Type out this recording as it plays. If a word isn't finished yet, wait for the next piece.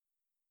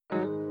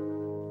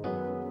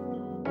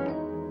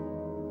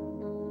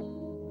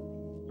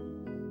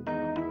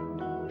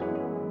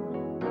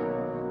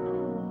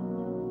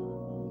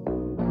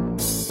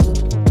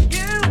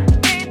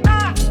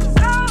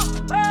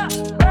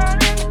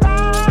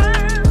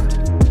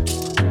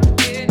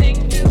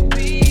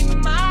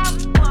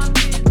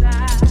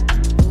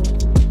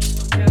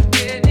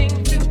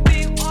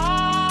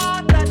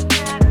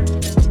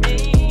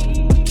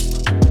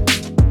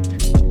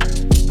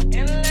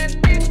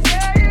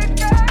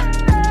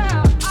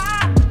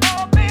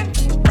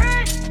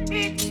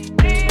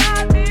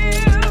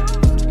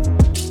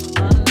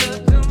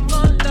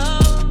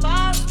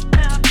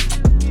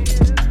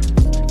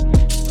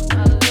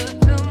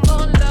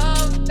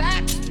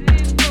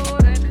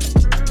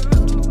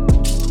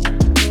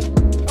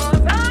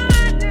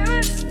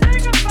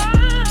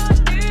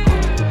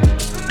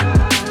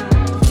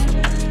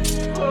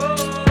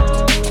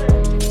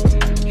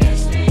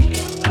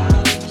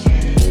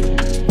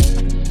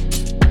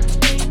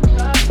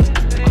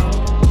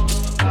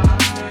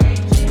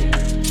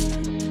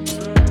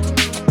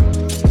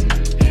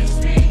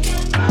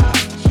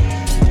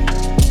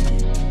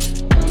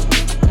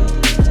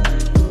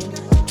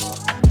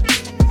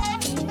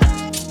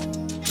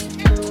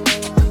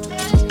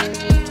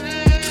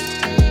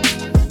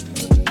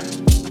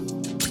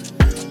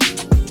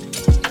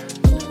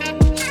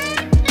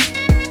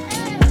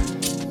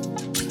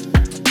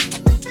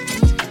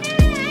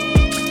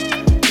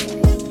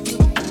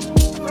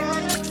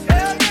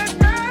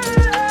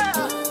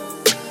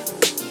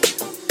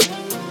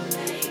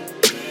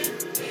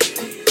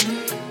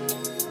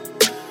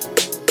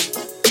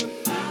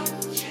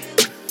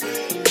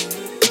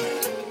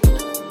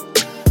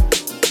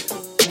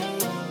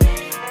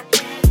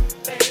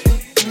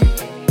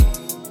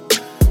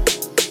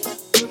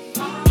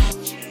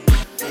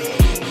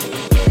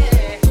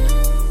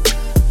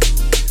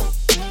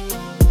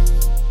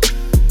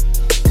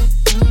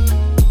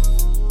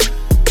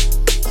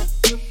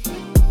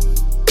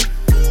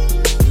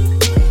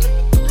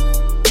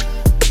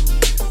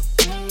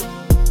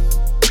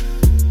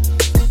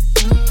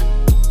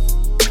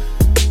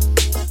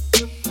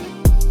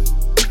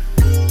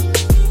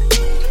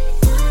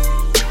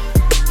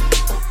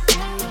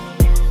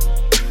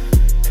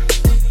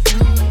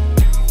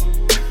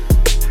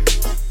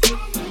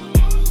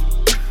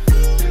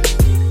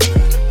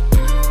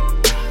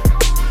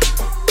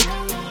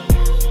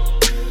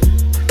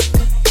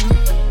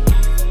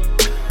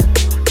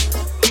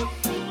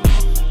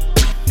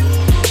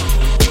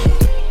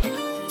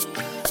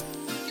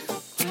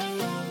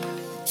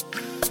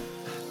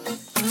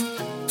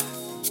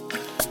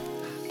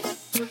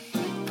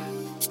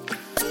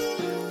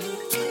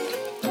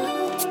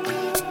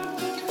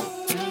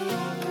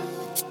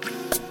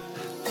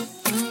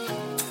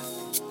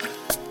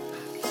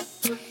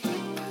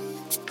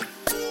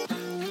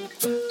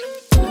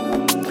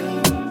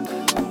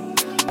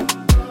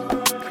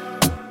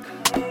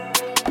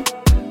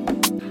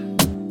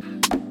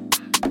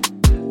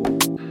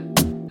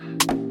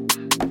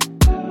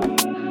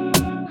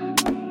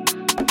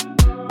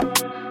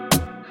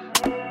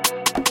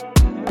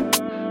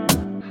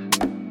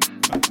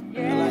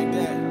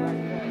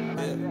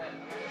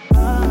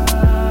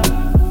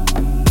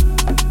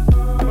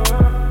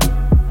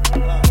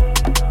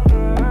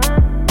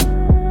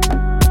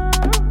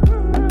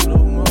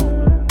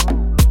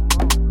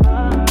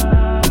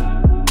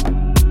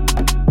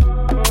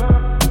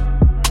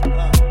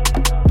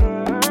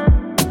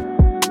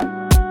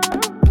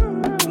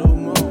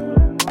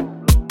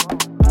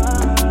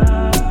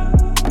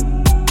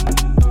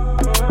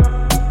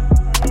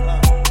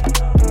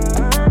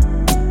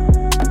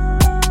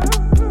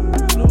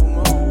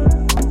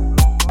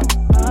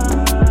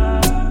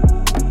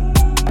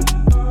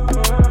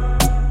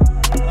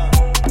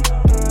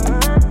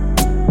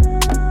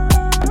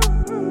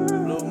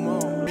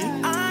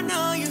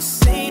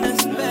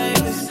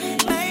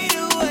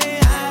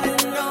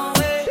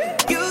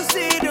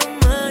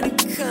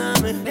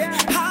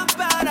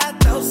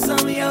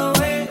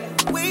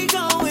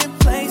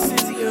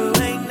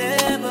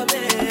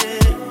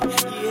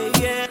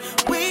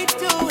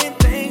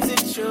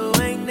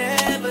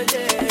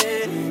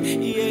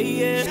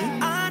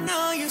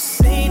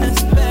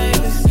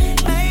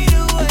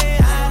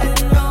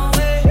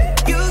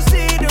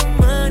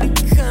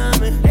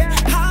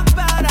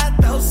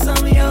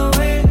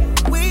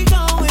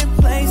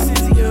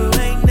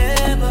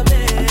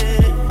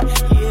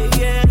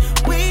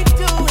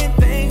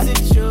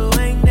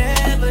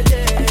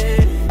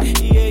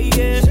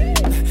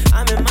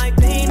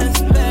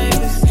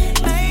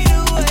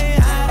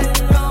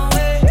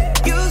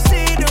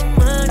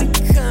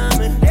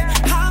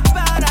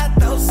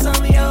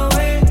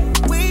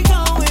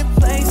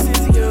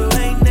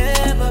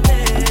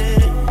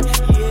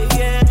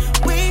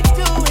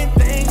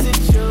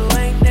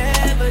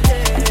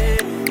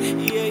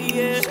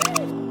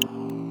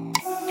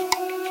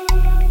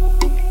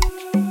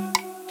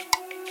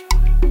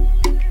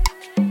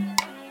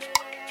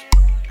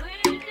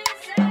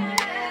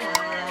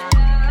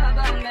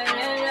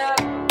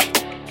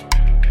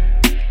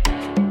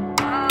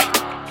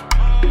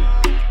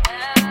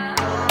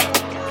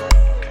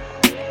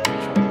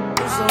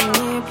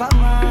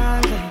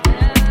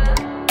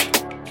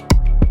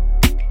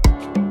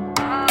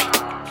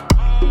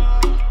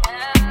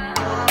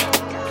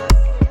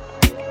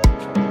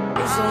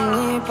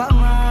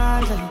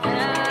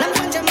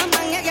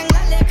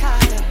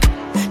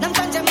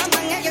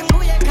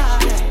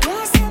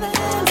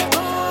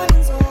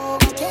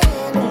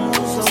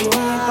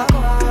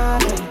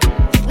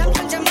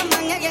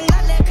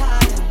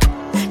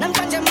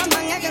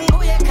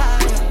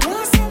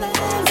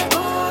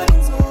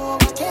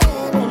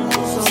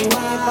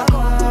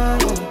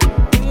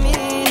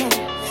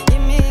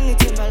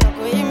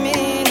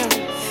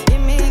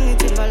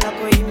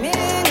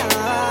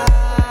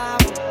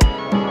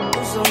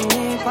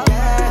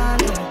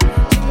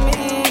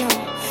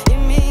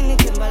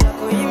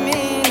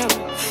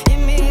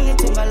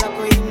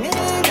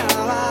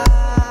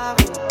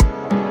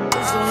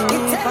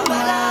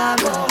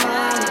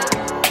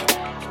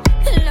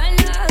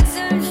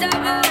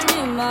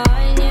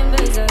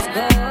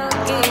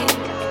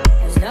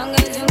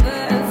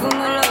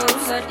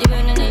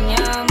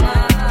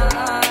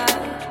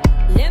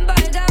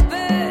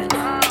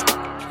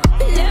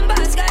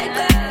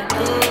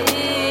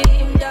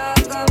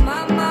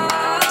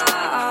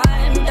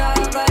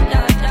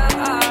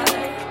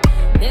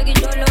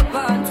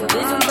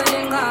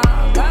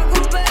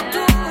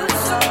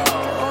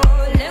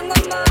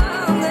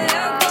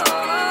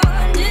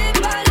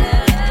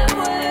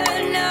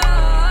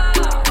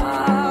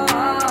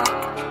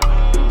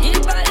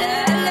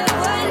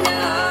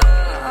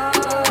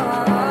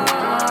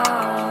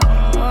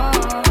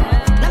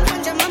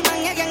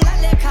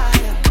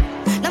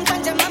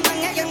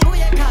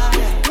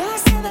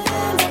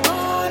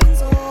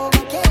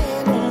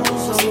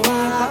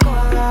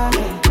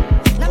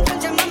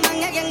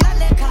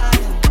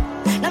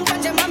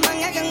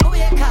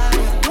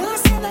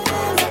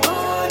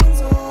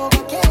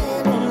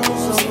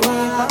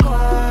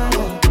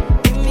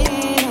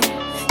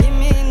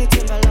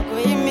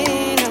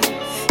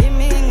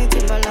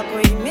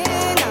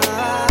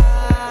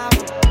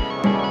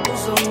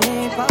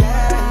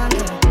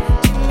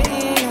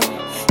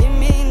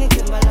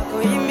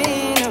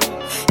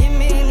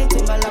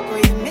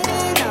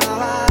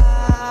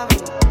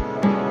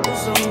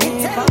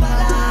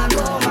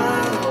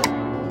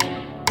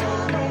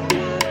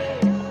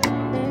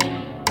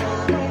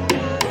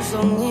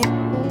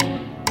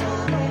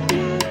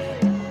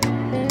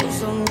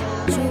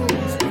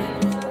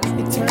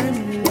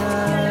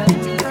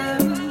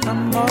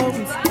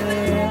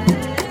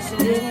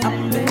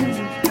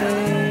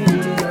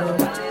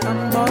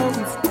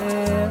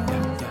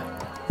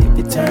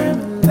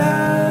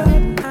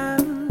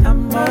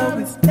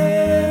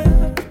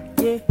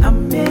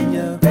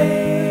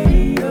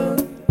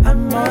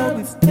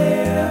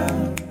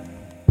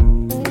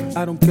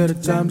don't care the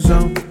time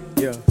zone.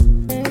 Yeah,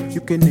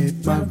 you can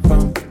hit my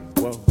phone.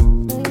 Whoa,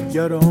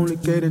 you're the only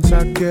cadence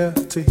I care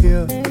to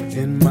hear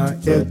in my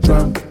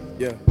eardrum.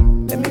 Yeah,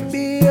 let me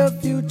be your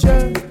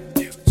future.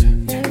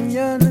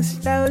 Your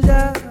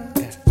nostalgia.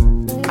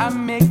 I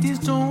make these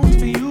tunes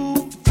for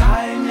you,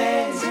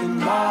 timeless and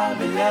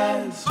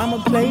marvelous.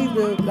 I'ma play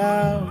real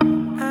loud.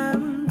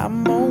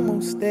 I'm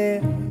almost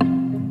there.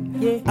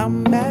 Yeah,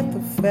 I'm at the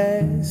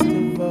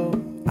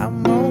festival.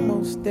 I'm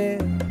almost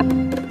there.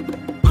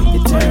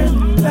 You turn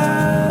me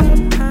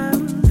loud.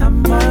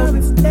 I'm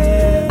always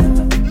there.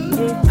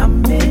 Yeah,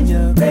 I'm in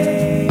your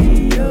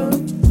radio.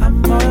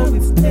 I'm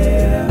always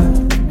there.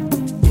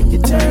 You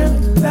turn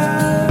me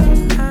loud.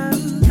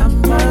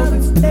 I'm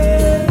always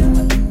there.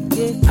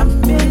 Yeah,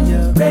 I'm in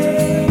your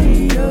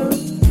radio.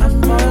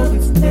 I'm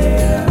always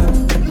there.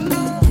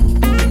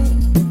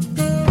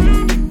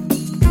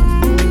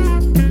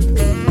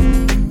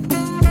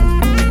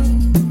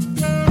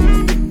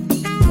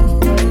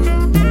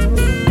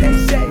 They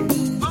say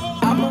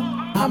I'm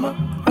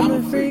a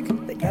freak.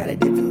 They got a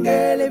different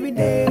girl every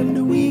day of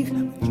the week.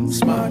 But you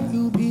smart,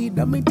 you be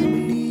dumb to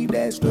believe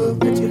that stuff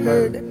that you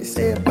heard that they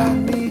say about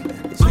me.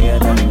 They say I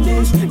done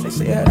this, they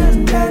say I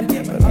done that,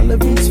 but all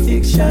of it's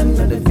fiction,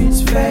 none of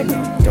it's fact.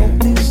 Don't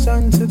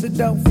listen to the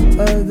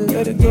doubtful others.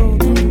 Let it go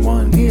to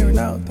one ear and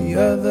out the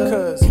other.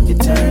 Cause if you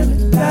turn it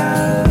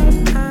loud,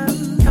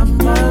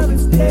 I'm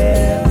always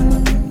there.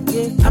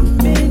 Yeah, I'm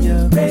in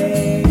your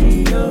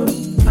radio.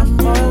 I'm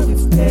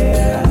always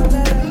there.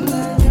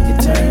 If you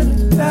turn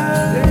it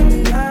loud,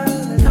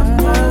 I'm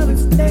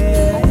always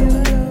there.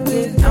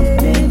 Yeah, I'm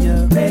in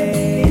your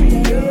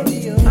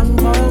radio. I'm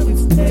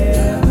always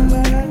there.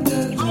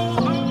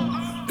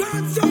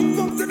 God, jump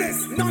up to this,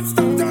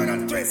 non-stop turn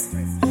and twist.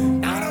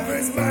 Out of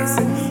his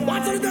mercy,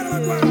 what are you doing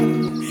on the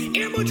ground?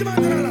 Here, much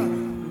about the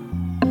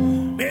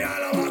me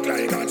all walk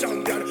like a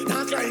champion,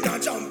 talk like a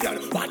champion.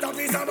 What a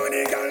piece of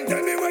money, girl,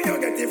 tell me where you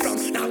get it from.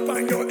 Knock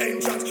on your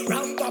entrance,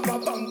 ram pa pa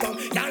pam pam.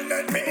 Can't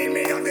let me in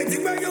me have the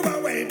thing where you are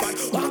waiting.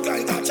 Walk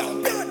like a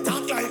champion,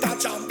 talk like a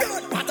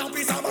champion. What a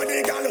piece of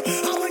money, girl,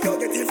 how will you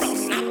get it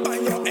from? Knock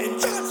on your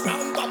entrance,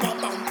 ram pa pa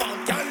pam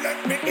pam. Can't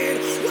let me in.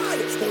 Why?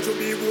 Supposed to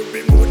be would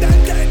be more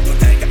than 10 to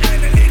take a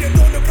hand and lead you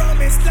to the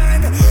promised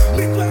land.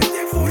 We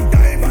 20-foot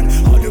diamond.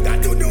 All you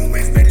got to do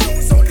is be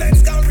true, so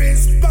let's go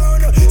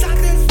respond.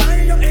 Satisfy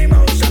your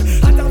emotion.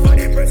 At the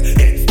body press,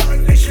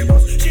 instantly she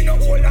was. She no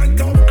hold and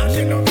tough, and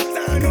she no got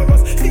time no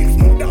rust. Things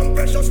smooth and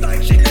precious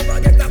like she never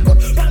get a cut.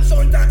 Pants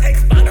on the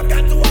expand, I've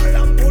got to all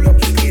and pull up.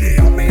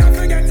 Idiot me, I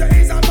forget to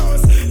is a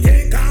mouse.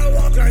 Think I'll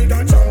walk like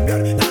a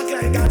champion, talk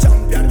like a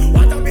champion.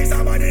 What a piece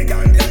of money,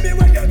 girl, tell me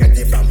where you get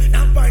it from.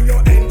 Knock on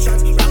your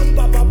entrance, ram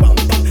pa pa pam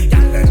pam.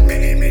 Can't let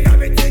me in me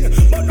everything,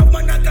 but no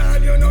man at all,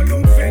 you no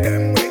look for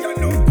them. When you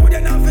look good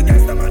enough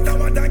against no matter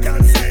what I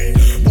can say.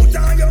 Put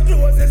on your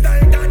clothes, it's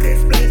like a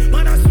display.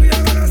 Man, I swear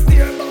I'm gonna stay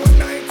about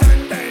night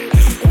and day.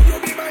 Would you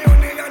be my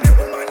honey and the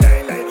woman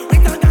daily?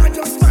 With a dad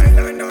just smile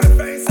on her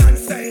face and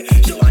say,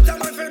 she want a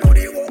man for do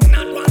the work,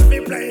 not want me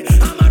play.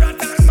 I'm a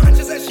marathon man,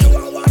 she says she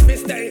want me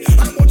stay.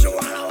 I'm what you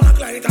wanna walk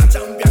like a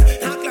champion,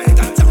 talk like a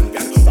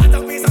champion. What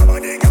a piece of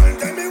money, girl,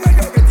 tell me where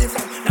you get it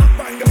from. Knock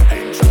on your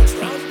entrance,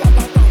 ram pa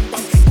pa pam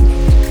pam.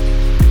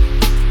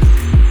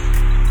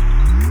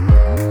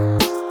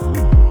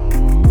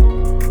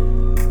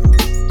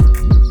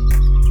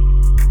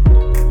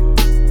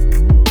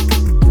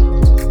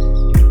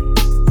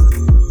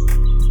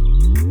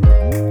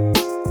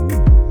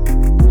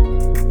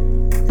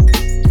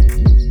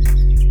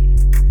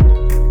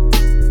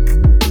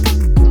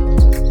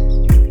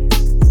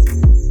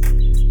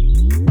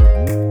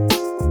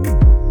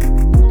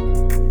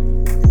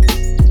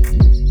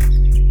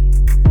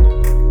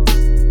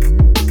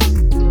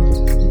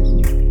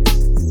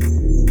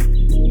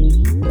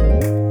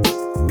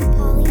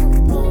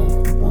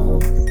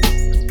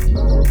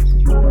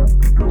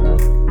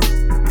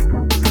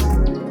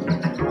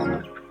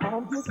 I'm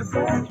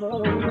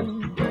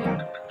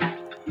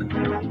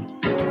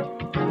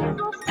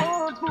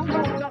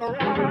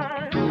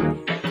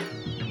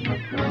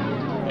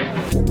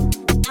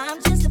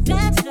just a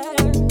bachelor.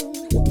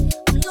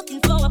 I'm looking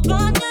for a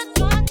partner,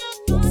 someone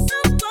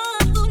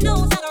who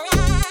knows how to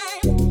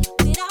ride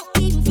without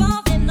even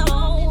falling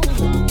low.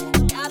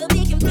 Gotta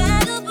be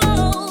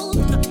compatible.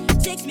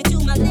 Takes me to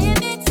my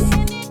limits.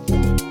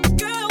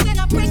 Girl, when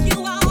I break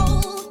you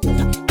out, I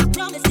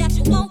promise that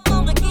you won't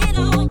wanna get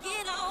on.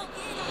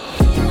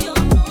 You're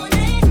on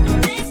it,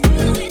 let's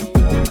do it.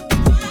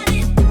 Ride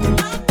it,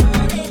 rock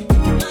on it.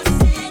 My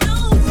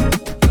sandals,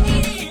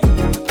 waiting,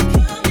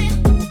 coming,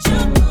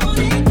 jump on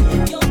it.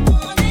 You're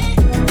on it,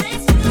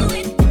 let's do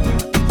it.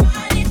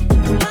 Ride it,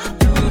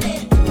 rock on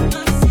it.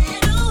 My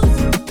sandals,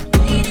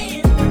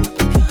 waiting,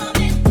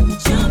 coming,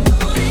 jump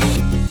on it.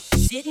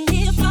 Sitting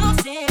here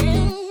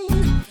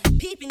flossing,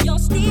 peeping your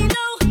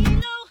stilo.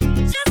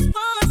 Just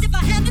once if I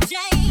had the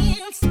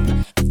chance,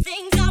 the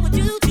things I would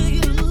do to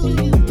you.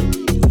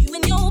 You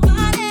and your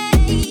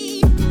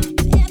body,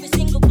 every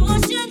single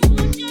portion.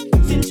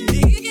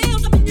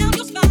 Sensual up and down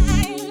your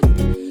spine.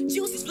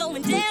 Juices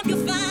flowing down your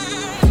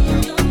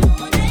fine. You're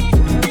on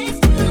it,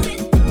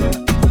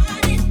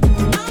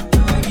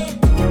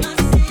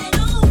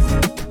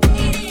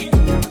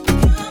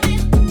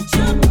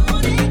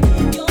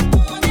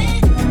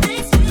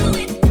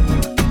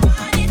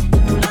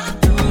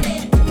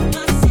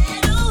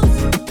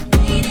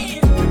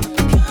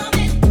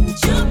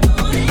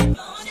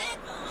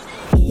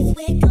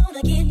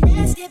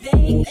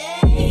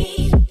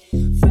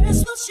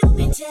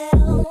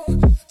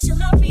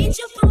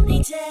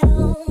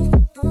 tell.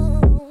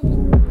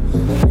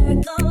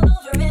 Work all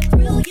over and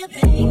through you,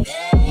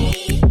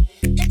 baby.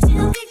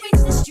 Until we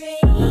reach the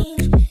stream,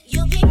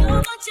 you'll be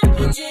all my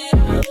junkie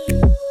down.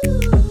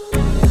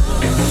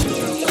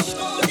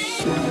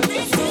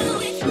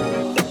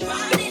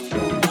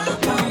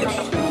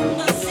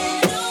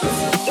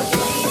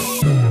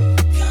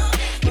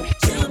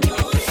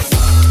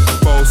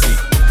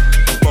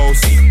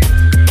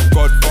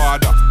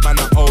 Godfather, man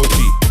a OG,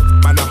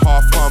 man a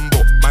half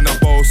humble, man a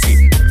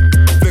bossy.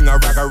 Fling a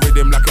rag a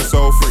rhythm like it's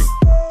all free.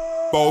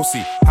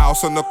 Bossy,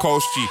 house on the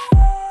coast G.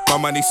 My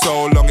money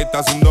so long it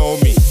doesn't know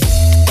me.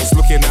 It's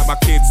looking at my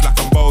kids like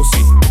I'm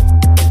bossy.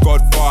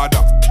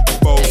 Godfather,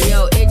 bossy. Hey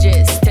yo,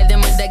 Idris, tell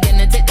them what they're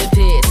gonna take the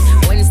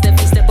piss. When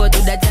Steffi step out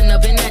to that turn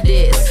up in a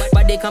diss.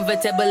 Body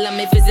comfortable and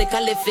me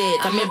physically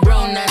fit. I'm me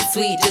brown and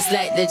sweet just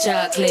like the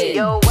chocolate.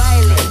 Yo,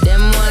 Wiley,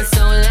 them ones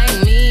sound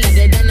like me.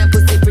 They done a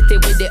pussy pretty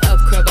with the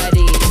upcrow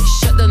body.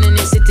 Shut down in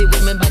the city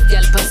with me bad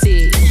girl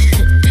pussy.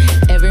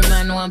 Every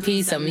man want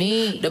piece of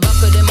me. The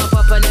back of them a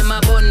pop and them a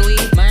bun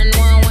weed. Man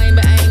want wine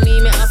behind me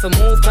have to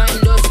move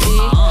kind of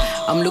speed.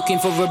 I'm looking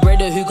for a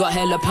brother who got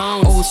hella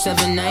pounds.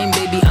 079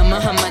 baby, I'm a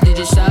hammer, did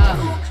you shout?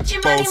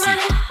 Bossy,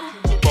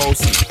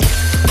 bossy,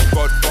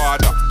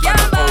 Godfather, man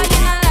a OG,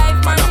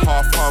 man a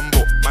half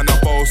humble, man a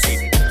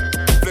bossy.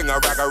 Fling a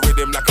rag a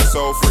rhythm like it's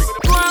all free.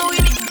 Go on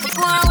with it,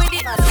 go on with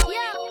it.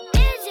 Yo,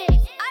 is it?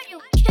 Are you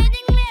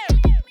kidding me?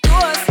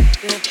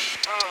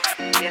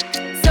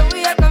 So we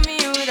are coming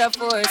here with a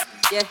force,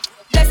 yeah.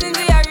 Blessings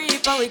we are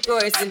reap and we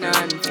coursing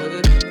on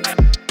full.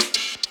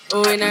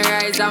 Oh, we not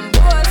rise and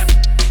boast.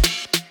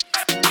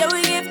 Yeah,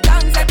 we give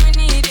thanks like we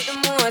need it the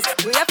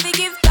most. We have to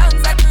give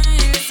thanks like we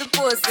really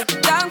supposed to be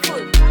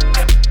thankful.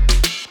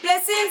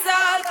 Blessings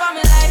all for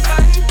my life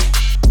and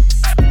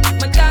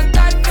my thank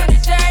God for the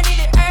journey,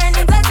 the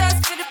earnings are just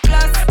for the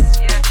plus.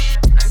 Yeah,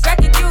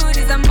 gratitude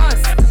is a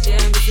must. Yeah,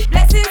 we see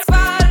blessings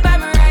fall by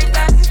my right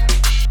hand.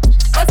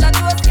 Us are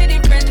those for the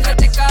friends that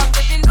take off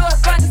with the load.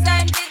 One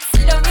time did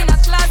sit down in a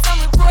class and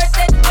we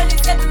ported. Only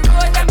said the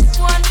road and we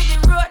go on with the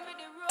road.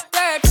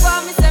 Third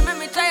form, me say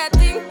me try a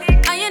thing.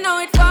 And you know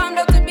it formed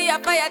up to be a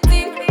fire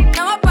thing.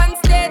 Now up on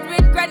stage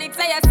with chronic,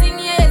 say I sing.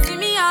 Yeah, see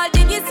me all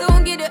diggy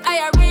soon, give the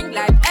higher ring.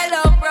 Like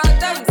hello,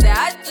 brother, me say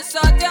I just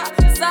shot ya.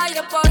 Saw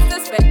your poster,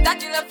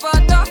 spectacular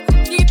photo.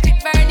 Keep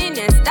it burning,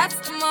 yes, that's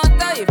the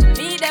motto. If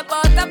me the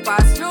butter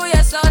pass through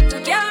your soul to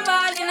get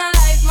ball in a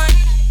life, man.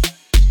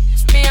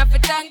 Me have to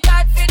thank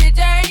God for the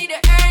journey, the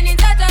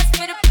earnings are just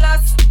for the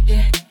plus.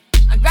 Yeah,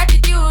 and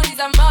gratitude is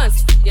a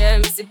must. Yeah,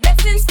 me see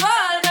blessings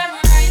fall by my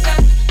right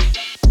hand.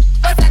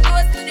 But I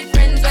goes to the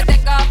friends where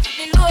take off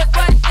the load.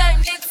 One time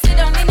they sit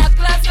down in a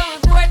class and we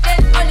board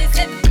them. Only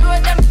said the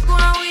road them go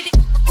on with it,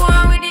 go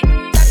on with it.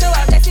 That's how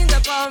our blessings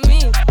upon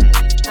me.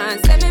 And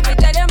send me to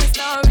tell them a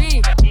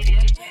story.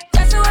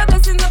 That's how our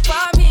blessings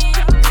upon me.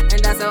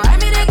 And that's how I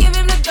made to give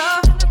him the go.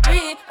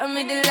 Free, I'm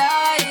in the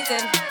light.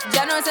 And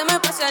Jah knows I'm a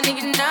passion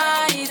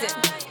ignited.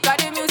 Got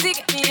the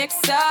music get me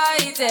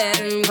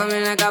excited.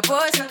 Coming like a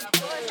potion.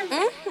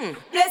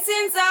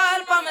 Blessings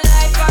all for my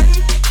life and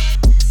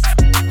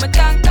my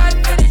thank God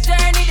for the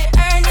journey, the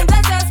earnings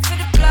are just for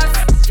the plus.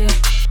 Yeah,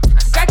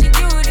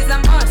 gratitude is a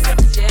must.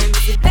 Yeah, me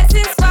see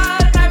blessings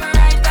fall by my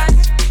right hand.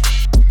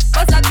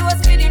 Us are those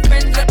for the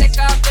friends that take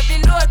off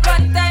every load.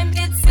 One time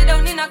did sit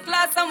down in a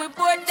class and we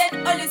bored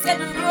then. Only said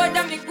the road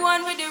and we go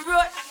on with the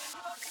road.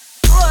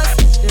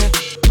 Ghost, yeah,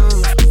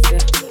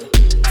 yeah.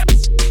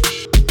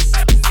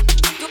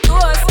 The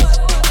ghost.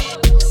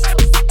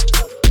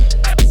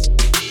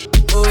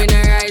 Oh, we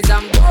not rise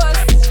and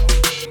boast.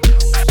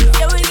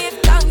 Yeah, we give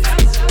thanks.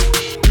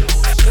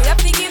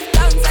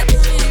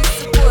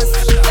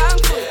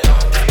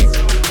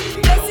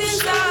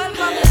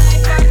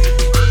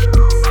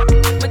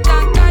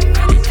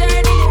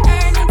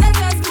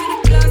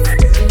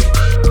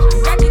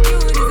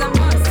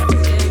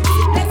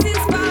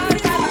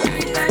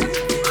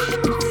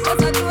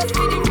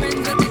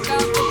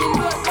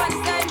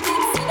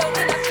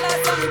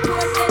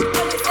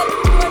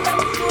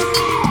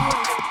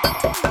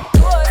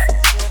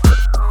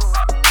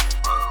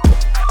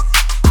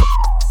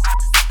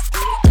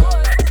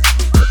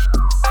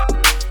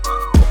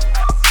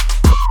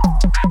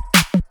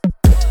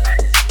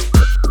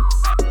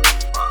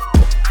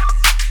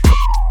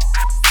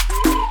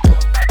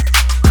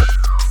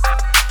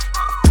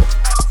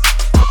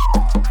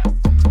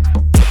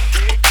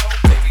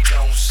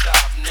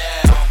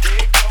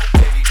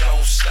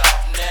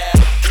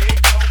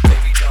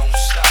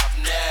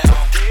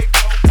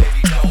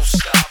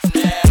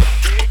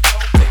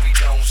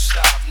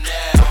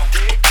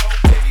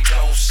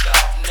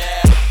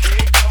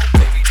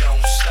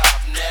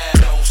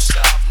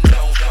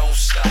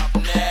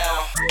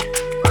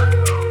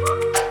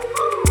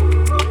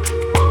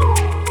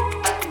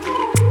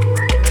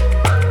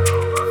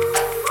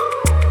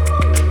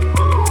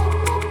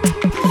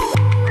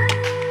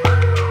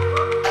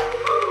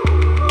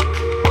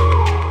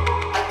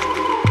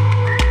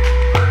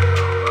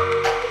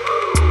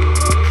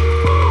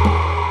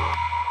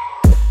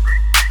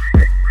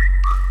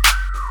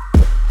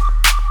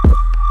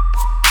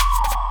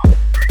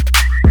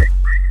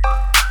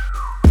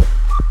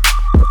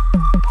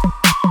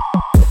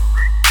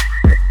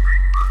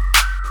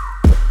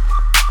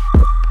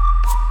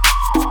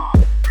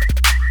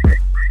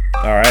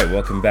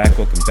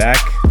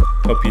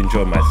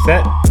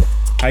 set.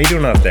 How you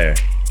doing out there?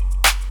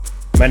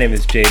 My name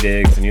is Jay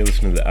Diggs, and you're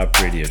listening to the Up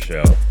Radio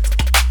Show.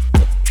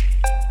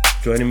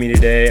 Joining me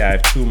today, I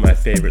have two of my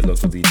favorite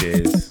local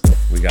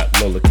DJs. We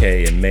got Lola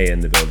K and Maiyah in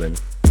the building.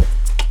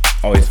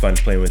 Always fun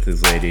playing with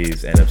these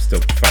ladies, and I'm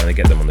stoked to finally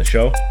get them on the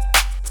show.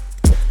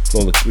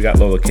 We got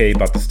Lola K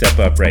about to step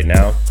up right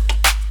now.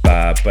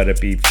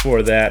 But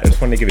before that, I just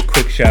wanted to give a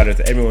quick shout out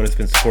to everyone who's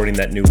been supporting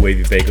that new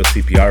Wavy Bagel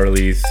CPR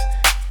release.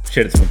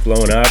 Shit, it's been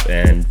blowing up,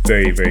 and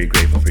very, very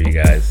grateful for you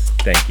guys.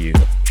 Thank you.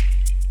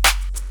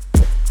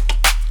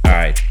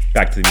 Alright,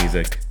 back to the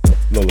music.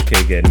 Lola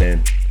K getting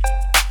in.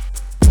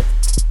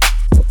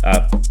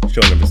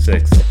 Show number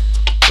 6.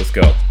 Let's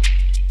go.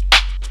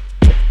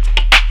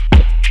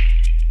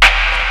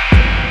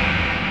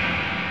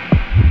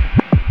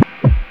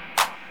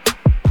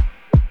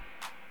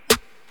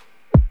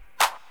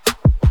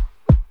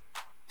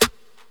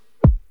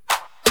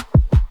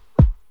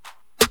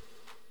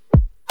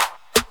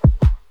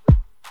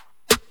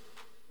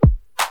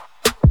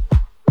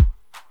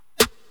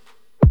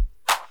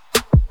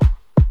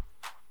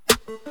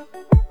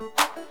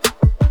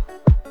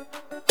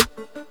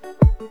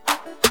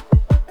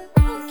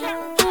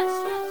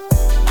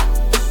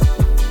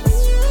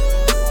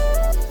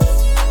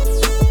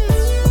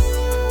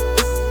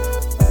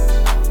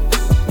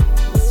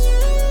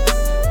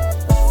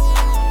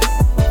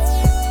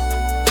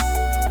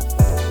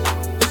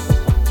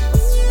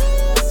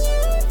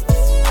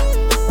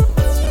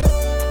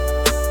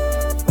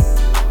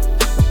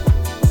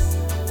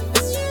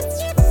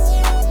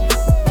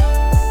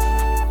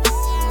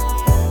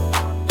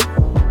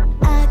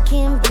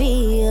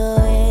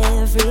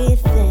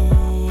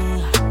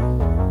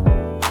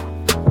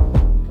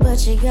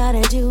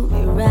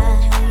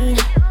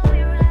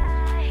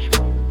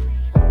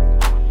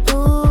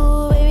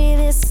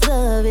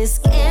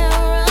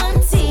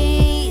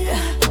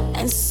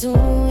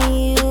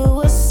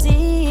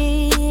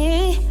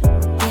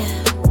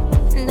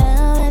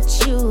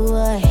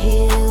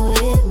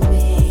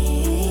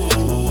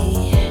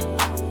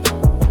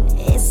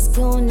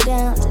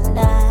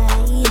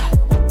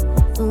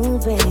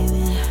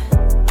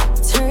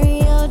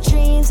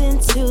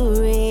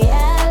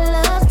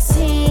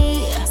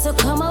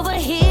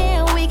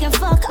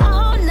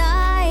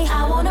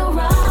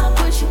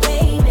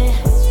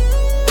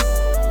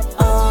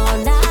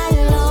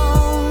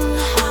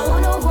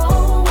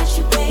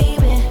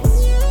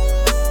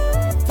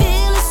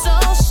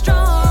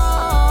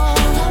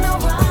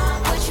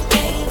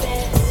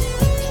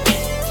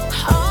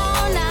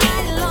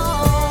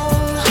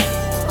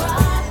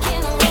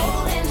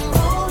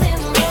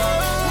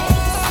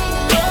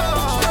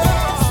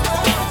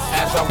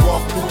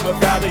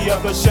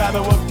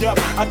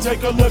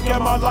 Take a look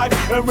at my life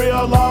and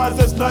realize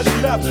there's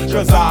nothing left.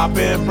 Cause I've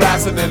been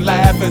blasting and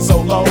laughing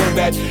so long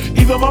that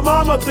even my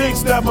mama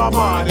thinks that my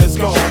mind is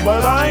gone.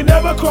 But I ain't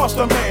never crossed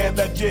a man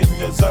that didn't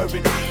deserve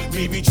it.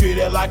 Me be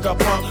treated like a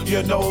punk,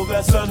 you know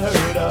that's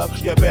unheard of.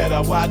 You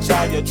better watch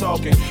how you're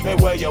talking and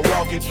where you're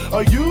walking,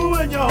 or you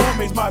and your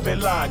homies might be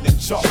lying in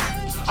chalk.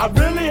 I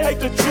really hate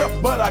the trip,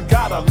 but I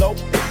gotta low.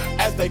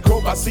 As they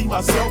croak, I see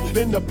myself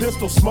in the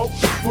pistol smoke.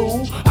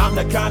 Fool, I'm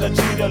the kind of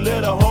G the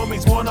little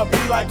homies wanna be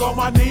like, on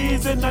my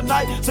knees in the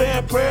night,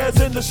 saying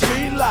prayers in the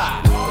street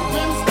light.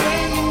 Been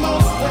spending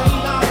most of their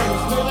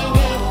lives living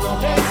in the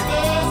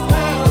gangster's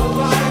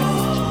paradise.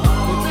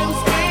 They've been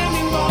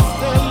spending most of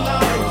their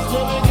lives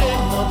living in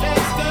the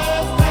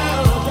gangster's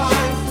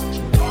paradise.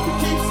 We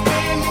keep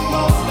spending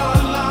most of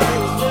our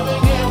lives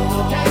living in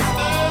the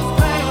gangster's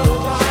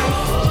paradise.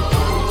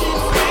 We keep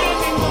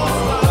spending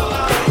most of our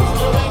lives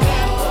living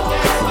in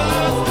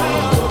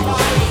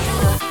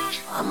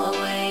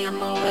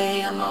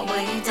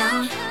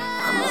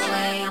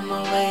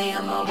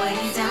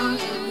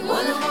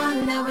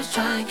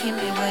try and keep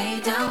me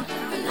way down.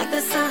 And like the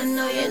sun,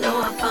 no, you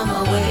know I found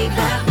my way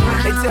back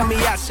round. They tell me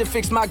I should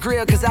fix my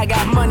grill cause I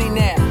got money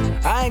now.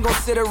 I ain't gonna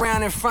sit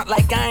around in front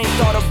like I ain't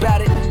thought about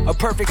it. A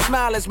perfect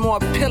smile is more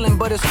appealing,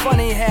 but it's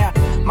funny how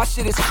my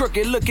shit is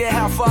crooked, look at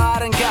how far I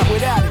done got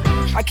without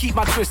it. I keep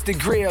my twisted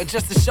grill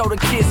just to show the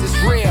kids it's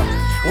real.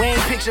 We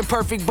ain't picture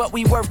perfect, but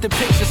we worth the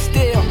picture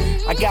still.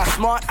 I got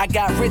smart, I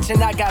got rich,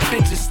 and I got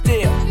bitches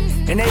still.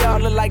 And they all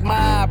look like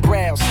my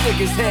eyebrows,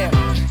 thick as hell.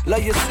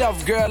 Love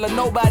yourself, girl, or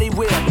nobody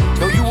will.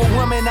 Though you a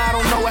woman, I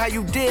don't know how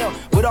you deal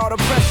with all the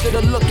pressure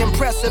to look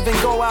impressive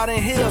and go out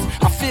in heels.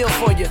 I feel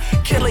for you,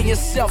 killing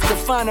yourself to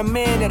find a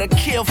man that'll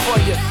kill for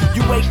you.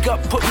 You wake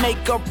up, put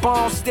makeup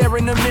on, stare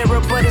in the mirror,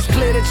 but it's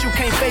clear that you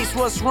can't face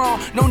what's wrong.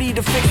 No need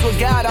to fix what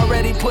God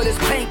already put his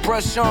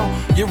paintbrush on.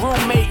 Your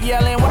roommate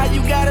yelling, why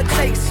you gotta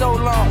take so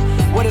long?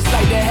 What it's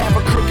like to have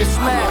a crooked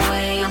smile.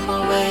 I'm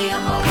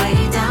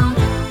away down.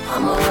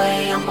 I'm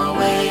away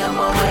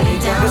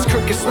down. This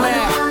crooked smile.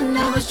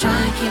 I was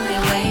trying to keep me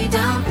way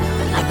down.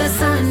 But like the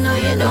sun, no,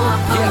 you know I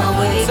found my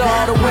way so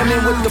back all the women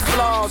round. with the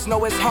flaws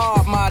know it's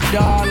hard, my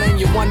darling.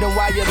 You wonder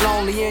why you're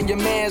lonely and your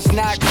man's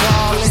not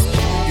calling.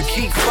 You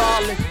keep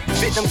falling,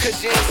 victim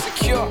cause you're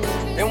insecure.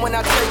 And when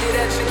I tell you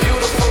that you're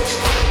beautiful,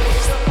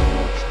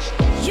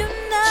 You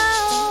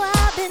know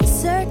I've been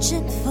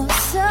searching for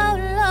so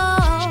long.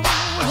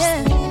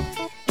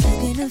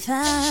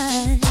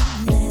 find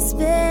that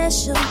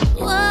special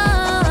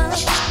one.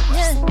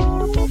 Yeah.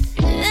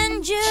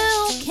 And you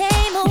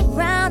came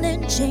around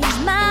and changed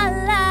my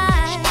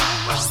life.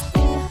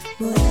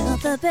 Well,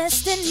 the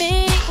best in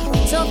me,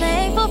 so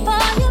thankful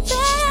for you,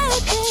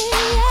 baby.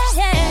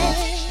 Yeah.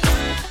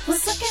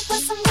 Was looking for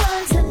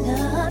someone to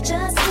love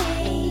just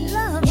me.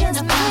 Love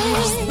just me.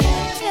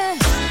 Yeah.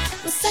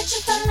 Was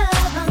searching for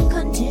love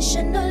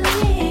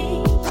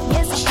unconditionally.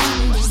 Yes, I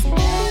found it.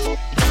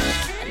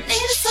 I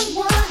needed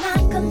someone I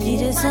could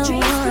live my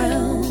dreams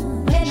through.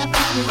 When I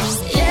found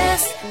it,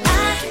 yes, I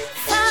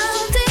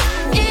found it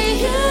in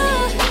you.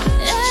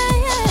 Yeah,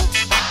 yeah.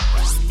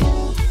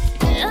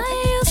 I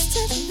used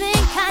to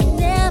think I'd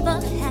never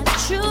have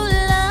true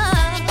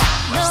love.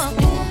 No,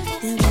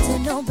 there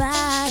wasn't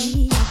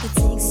nobody I could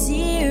take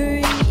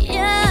serious.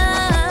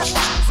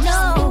 No,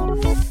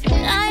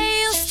 I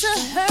used to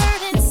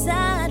hurt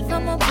inside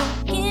from a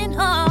broken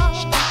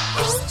heart.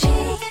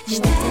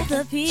 Lifted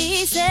the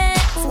pieces,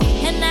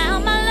 and now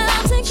my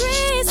love's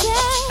increasing.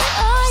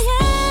 Oh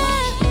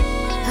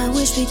yeah, I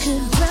wish we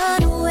could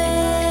run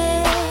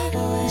away,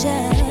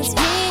 just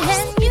me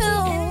and you.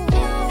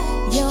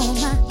 You're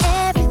my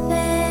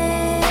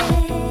everything,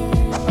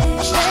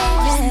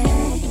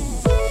 baby,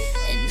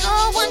 and no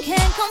one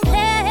can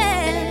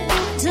compare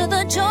to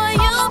the joy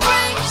you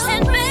bring.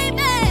 And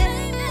baby,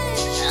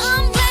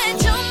 I'm glad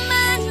you're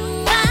mine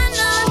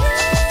finally.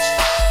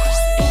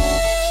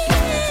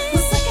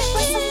 Was looking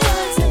for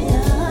someone to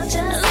love,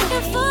 just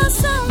looking for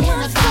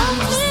someone for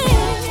me.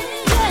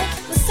 Yeah,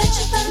 was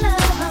searching for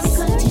love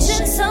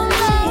unconditionally. So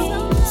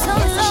long, so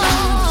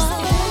long.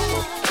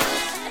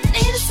 I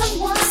needed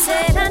someone,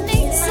 said I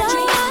need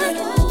someone.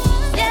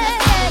 Yeah,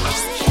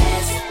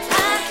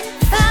 I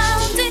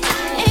found it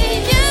in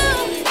you,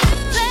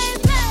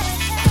 baby.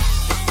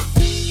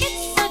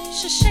 It's such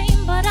a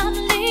shame, but I'm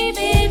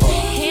leaving.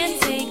 Can't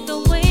take the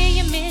way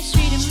you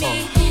mistreated me,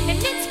 and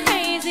it's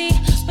crazy,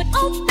 but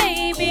oh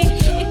baby,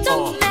 it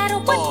don't matter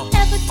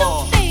whatever,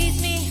 don't faze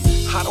me.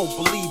 I don't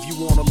believe you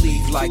wanna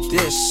leave like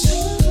this.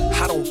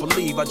 I don't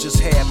believe I just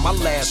had my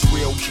last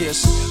real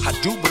kiss. I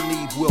do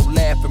believe we'll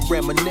laugh and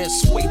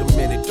reminisce. Wait a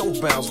minute, don't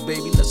bounce,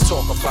 baby. Let's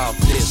talk about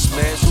this,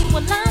 man.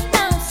 Well, I'm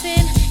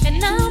bouncing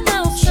and I'm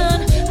out,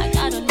 son. I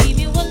gotta leave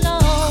you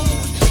alone,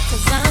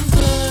 'cause I'm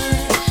good,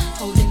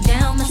 holding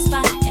down my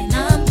spot, and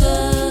I'm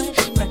good,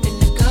 repping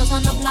the girls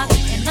on the block,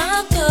 and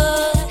I'm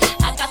good.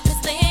 I got this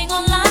thing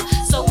on lock,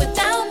 so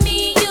without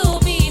me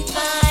you'll be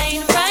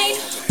fine, right?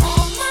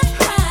 All my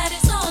pride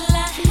is all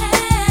I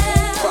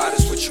have. Pride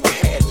is what you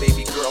had,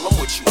 baby girl. I'm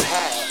what you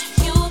have.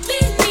 You'll be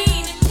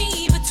needing me,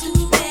 but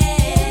too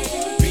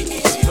bad. Be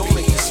easy, don't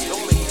make it,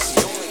 don't make it,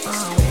 don't make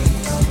it.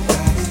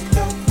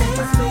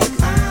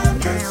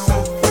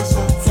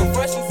 So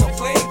fresh and so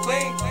clean,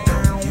 clean.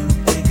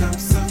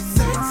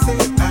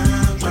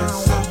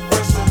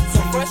 So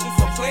fresh and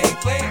so clean,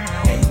 clean.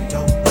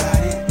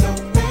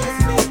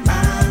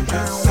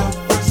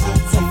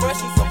 So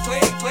fresh and so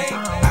clean, clean.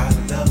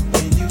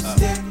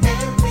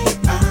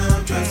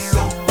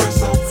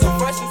 So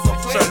fresh and so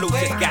clean, Sir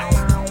Lucius got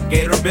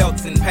Gator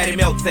belts and Patty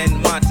Melts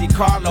and Monte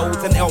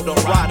Carlos and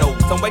Eldorados.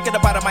 I'm waking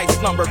up out of my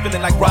slumber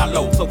feeling like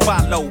Rollo. So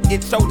follow,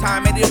 it's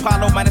showtime at the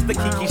Apollo minus the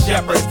Kiki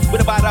Shepherds.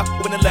 With about a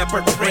with a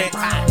leopard print.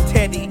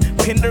 Teddy,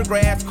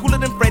 Pendergrass, cooler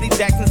than Freddie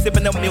Jackson,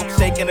 sipping a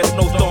milkshake in a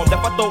snowstorm.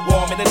 Left I throw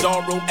warm in the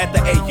dorm room at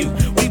the AU.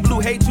 We blew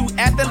hay to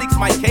athletes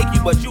might cake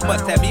you, but you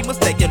must have me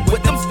mistaken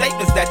with them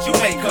statements that you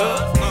make,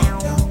 cuz.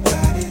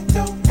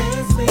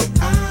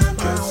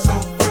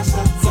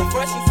 So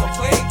fresh and so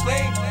clean,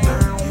 clean.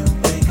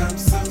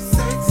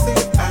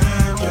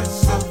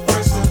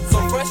 So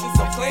fresh and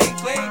so clean,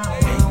 clean.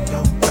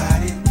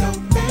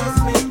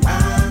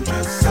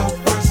 So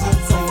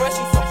fresh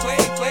and so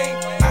clean, clean.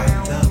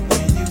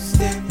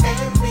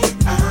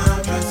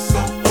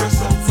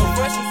 So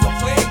fresh and so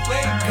clean,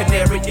 clean.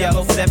 Canary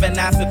yellow,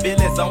 7-9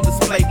 civilians on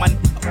display. My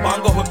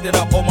bongo hooked it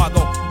up. Oh my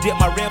god, dip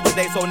my rim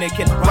today so they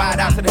can ride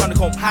out to the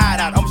honeycomb hide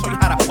out. I'ma show you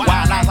how to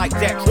wild out like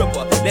Jack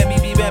Tripper. Let me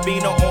be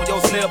Bambino on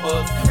your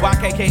slippers,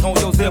 YKK on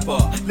your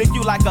zipper. Lick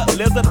you like a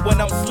lizard when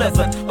I'm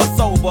slizzard or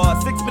sober.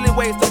 6 million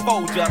ways to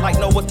fold ya. Like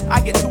Noah's,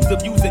 I get 2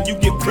 of views and you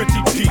get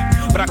pretty deep.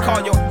 But I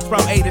call your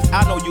from 80s,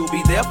 I know you'll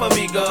be there for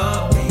me,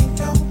 girl.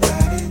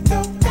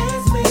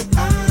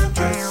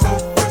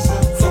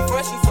 So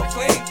fresh and so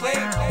clean,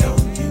 clean.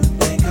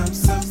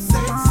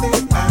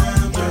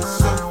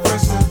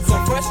 So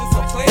fresh and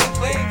so clean,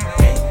 clean.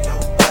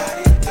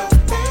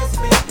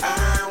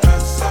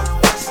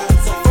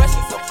 So fresh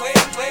and so clean,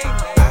 clean.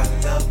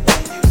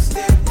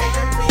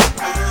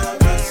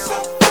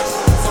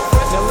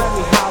 Now let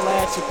me holler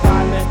at your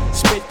partner.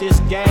 Spit this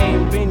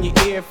game in your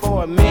ear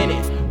for a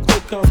minute.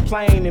 Quit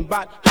complaining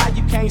about how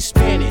you can't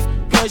spend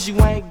it? Cause you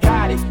ain't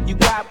got it. You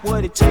got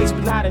what it takes,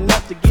 but not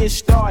enough to get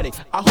started.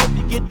 I hope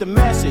you get the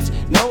message.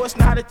 No, it's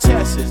not a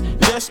test, it's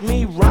just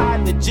me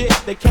riding the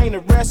jet. They can't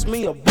arrest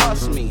me or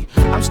bust me.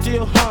 I'm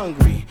still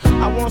hungry.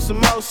 I want some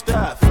more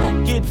stuff.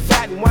 Get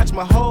fat and watch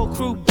my whole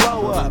crew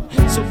blow up.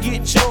 So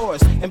get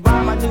yours and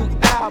buy my new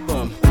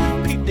album.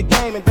 Peep the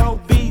game and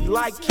don't be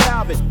like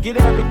Calvin. Get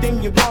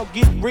everything you want,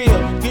 get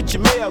real. Get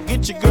your mail,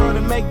 get your girl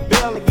to make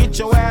bail, and get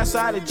your ass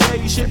out of jail.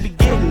 You should be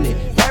getting it.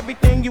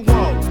 Everything you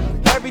want,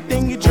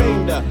 everything you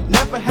dreamed of.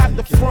 Never have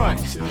to front.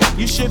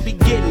 You should be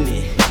getting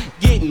it.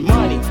 Getting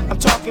money. I'm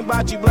talking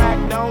about you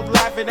black, don't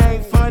laugh, it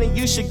ain't funny.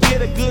 You should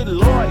get a good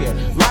lawyer,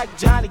 like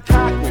Johnny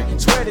Cochran.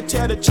 Swear to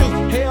tell the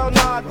truth, hell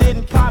no, I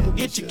didn't pop and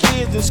get your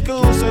kids in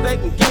school so they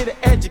can get an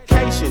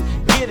education,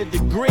 get a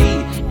degree,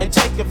 and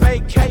take a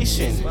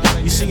vacation.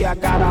 You see, I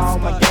got all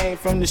my game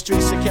from the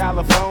streets of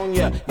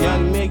California.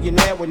 Young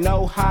millionaire with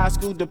no high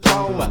school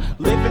diploma.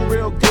 Living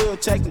real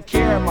good, taking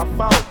care of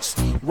my folks.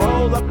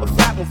 Roll up a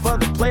fat one for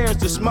the players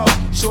to smoke.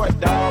 Short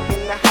dog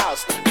in the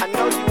house. I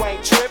know you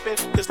ain't tripping,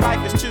 cause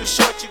life is too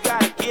short. You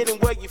gotta get in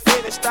where you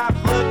fit and stop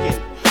looking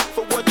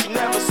for what you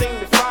never seem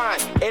to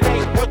find. It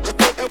ain't what you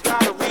think, you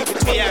gotta read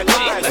between the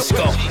lines. Let's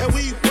go. And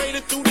we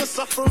waited through the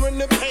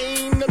suffering and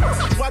pain.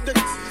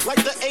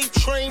 Like the A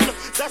train.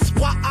 That's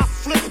why I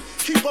flip.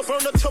 Keep a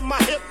burner to my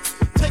hip.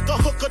 Take a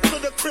hooker to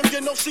the crib,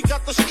 you know she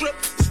got the strip.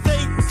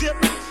 Stay dip,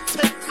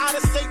 take out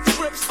of state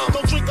trips.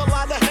 Don't drink a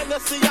lot of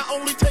Hennessy, I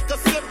only take a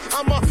sip.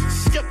 I'm a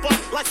skipper,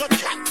 like a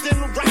captain.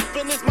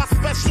 Rapping is my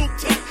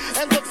specialty,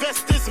 and the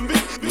best is me.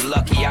 You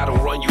lucky I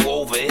don't run you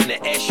over in the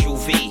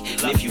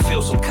SUV. And if you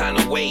feel some kind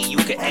of way, you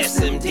can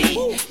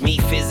SMD. Me,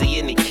 Fizzy,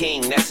 and the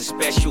King, that's a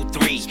special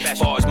 3.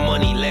 Far as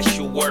money, less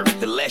you work,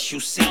 the less you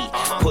see.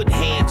 Putting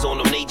hands on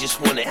them, they just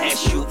wanna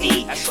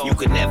SUE. You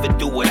can never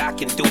do what I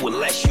can do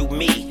unless you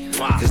me.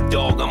 Cause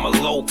dog, I'm a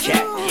low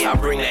cat. I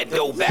bring that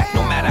dough back,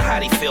 no matter how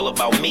they feel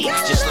about me.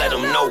 Just let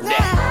them know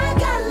that. I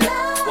got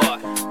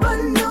love for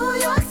New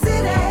York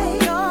City.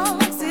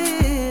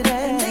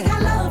 And they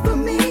got love for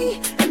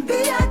me and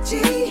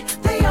B.I.G.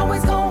 They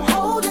always gon'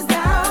 hold us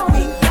down. We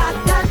got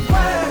that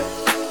word,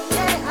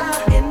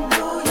 yeah, in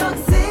New York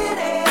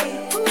City.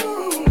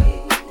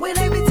 Ooh, where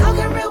they be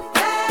talking real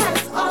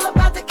fast, all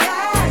about the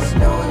cash.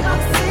 New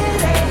York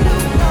City.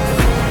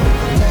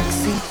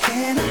 Taxi,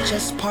 can I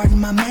just pardon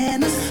my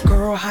manners?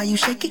 Girl, how you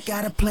shake it,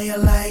 gotta play a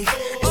life.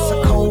 It's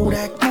a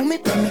Kodak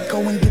moment, let me go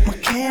and get my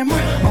camera.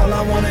 All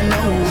I wanna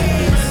know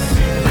is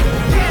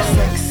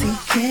sexy,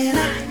 can I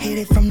hit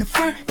it from the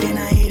front, then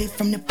I hit it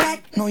from the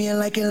back. Know you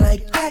like it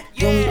like that.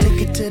 Then we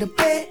take it to the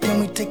bed, then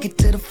we take it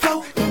to the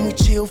floor. Then we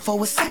chill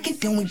for a second,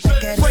 then we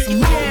back at it some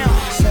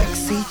more.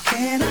 Sexy,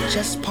 can I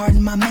just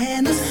pardon my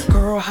manners?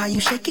 Girl, how you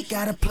shake it,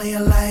 gotta play a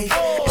life.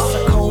 It's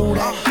a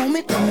Kodak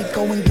moment, let me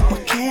go and get my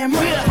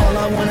camera. All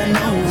I wanna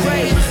know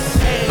is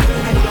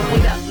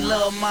what up,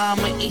 lil'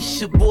 mama? It's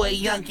your boy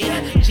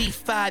Youngin.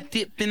 G5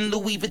 dipping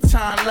Louis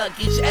Vuitton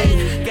luggage.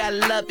 Ayy, gotta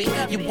love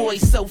it. Your boy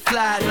so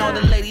fly, and all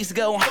the ladies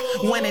go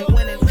winning,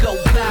 go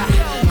fly.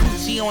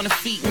 Gucci on the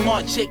feet,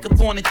 Marc Jacob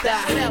on the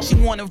thigh. She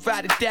wanna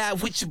ride or die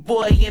with your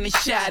boy in the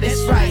shot.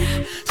 That's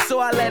right. So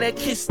I let her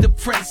kiss the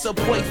prince, her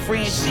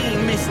boyfriend. She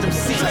ain't missed him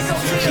since.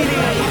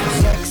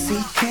 Sexy,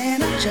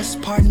 can I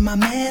just pardon my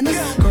manners?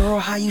 Girl,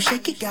 how you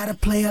shake it, gotta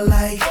play a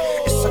life.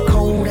 It's a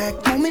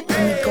Kodak moment,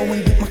 let me go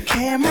and get my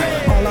camera.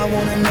 All I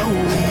wanna know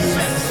is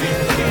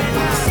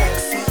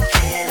sexy,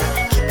 can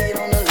I keep it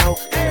on the low?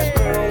 Got a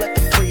girl at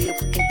the crib,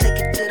 we can take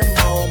it to the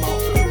Momo.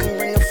 You can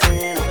bring a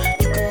friend, or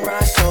you can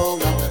ride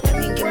solo. Let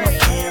me get my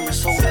camera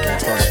so we can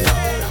take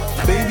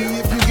it. Baby,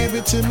 if you give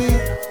it to me,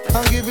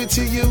 I'll give it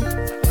to you.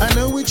 I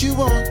know what you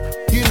want,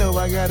 you know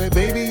I got it.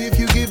 Baby, if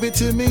you give it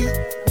to me,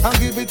 I'll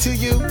give it to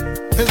you.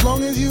 As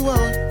long as you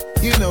want,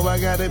 you know I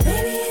got it.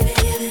 Baby, if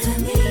you give it to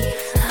me,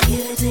 I'll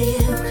give it to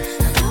you.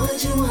 I know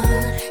what you want,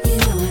 you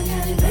know I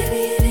got it.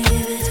 Baby, if you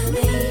give it to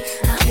me,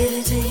 I'll give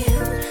it to you.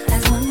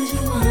 As long as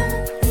you want, you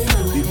know I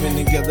got it. We've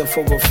been together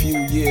for a few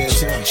years,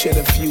 shed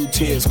a few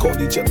tears,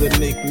 called each other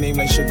nicknames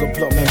like Sugar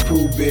Plum and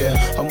Pooh Bear.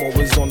 I'm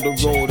always on the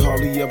road,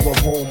 hardly ever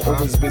home.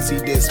 Always busy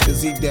this,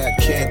 busy that,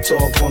 can't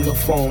talk on the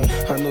phone.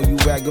 I know you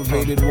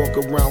aggravated, walk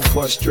around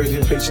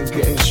frustrated. Patience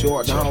getting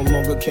short, how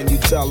longer can you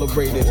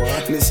tolerate it?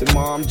 Listen,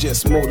 ma, I'm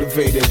just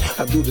motivated.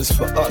 I do this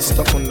for us,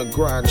 stuck on the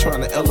grind,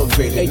 trying to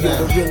elevate it. Hey,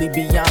 yo, to really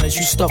be honest,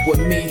 you stuck with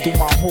me through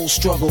my whole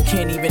struggle.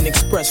 Can't even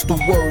express through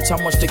words how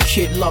much the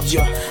kid loves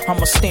you.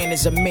 I'ma stand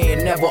as a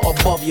man, never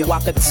above you. I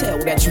could tell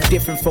that you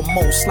different from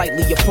most,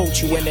 slightly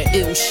approach you. And the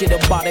ill shit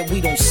about it,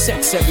 we don't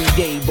sex every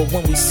day, but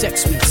when we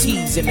sex, we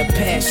tease in a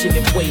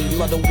passionate way.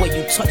 Love the way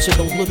you touch it,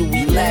 those little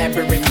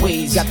elaborate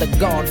ways. Got the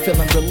guard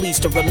feeling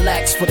released to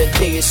relax for the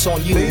day. It's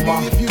on you, baby,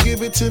 ma. if you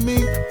give it to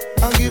me,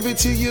 I'll give it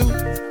to you.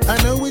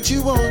 I know what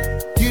you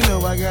want, you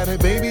know I got it.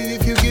 Baby,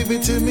 if you give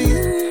it to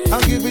me,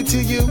 I'll give it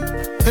to you.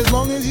 As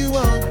long as you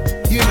want,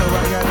 you know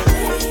I got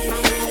it.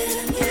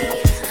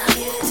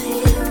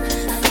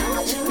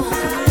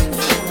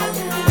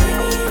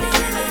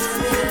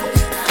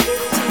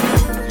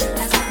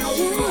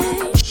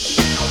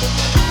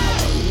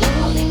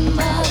 Lonely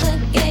mother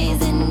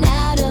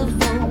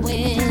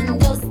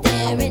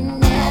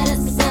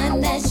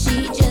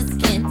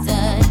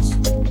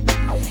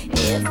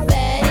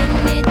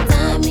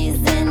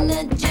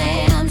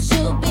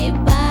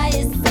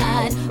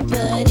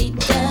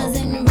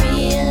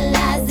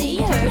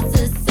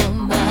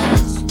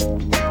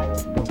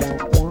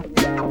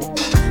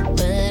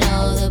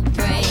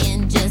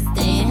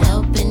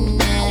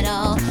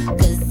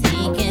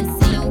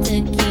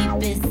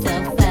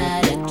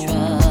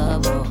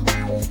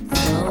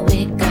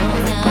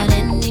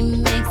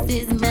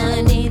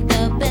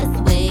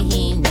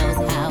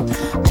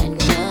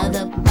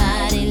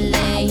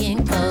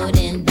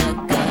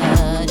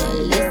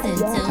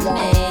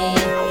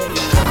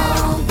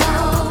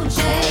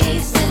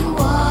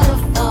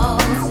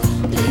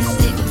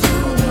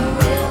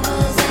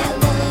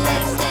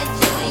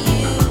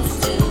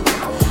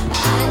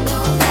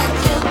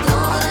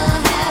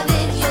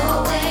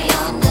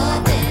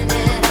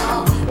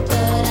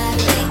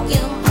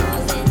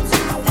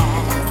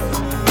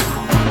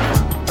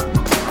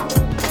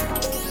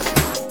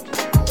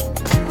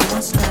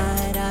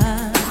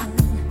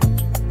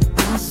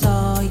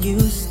you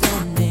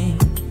standing,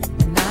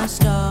 and I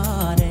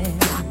started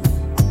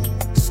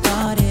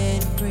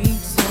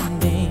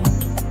pretending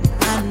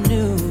I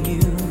knew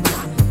you,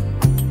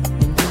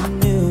 and you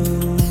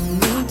knew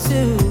me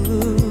too.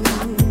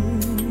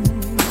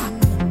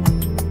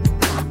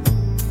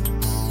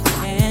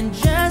 And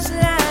just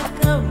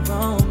like a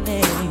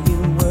romance, you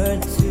were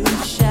too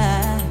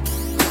shy,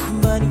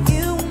 but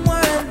you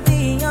weren't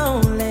the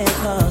only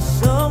cause,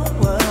 so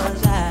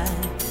was I.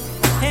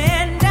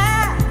 And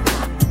I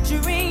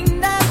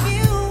dreamed of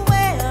you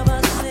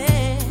ever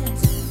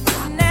since.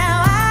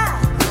 Now I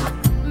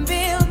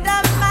build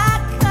up my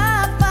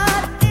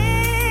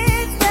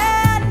confidence.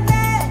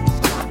 The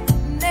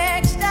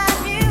next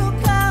time you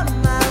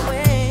come my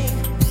way,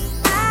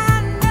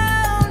 I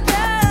know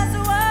just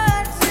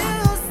what to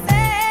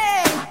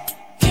say.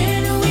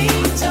 Can we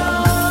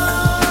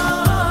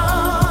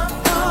talk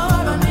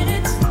for a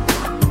minute?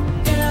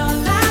 Girl,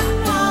 I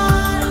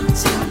want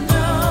to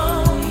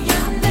know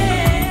your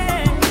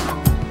name.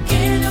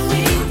 Can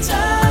we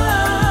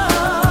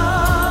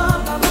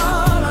talk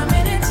for a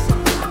minute?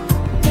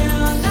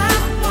 Girl, I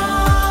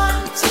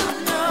want to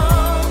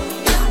know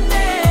your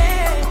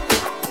name.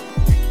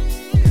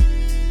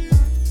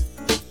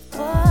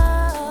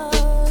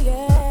 Oh,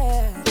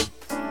 yeah.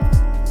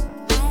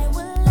 I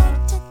would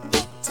like to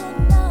get to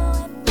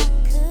know if I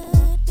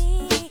could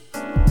be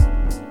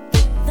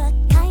the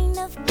kind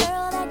of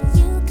girl that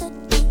you could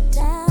be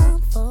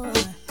down for.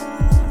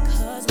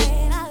 'Cause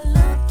when I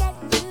look at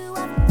you, I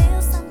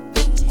feel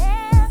something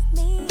tell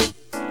me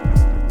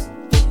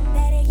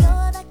that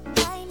you're the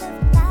kind of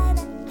guy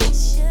that I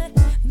should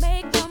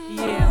make a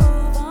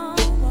move on.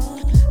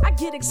 I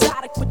get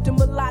exotic with the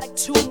melodic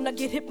tune. I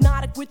get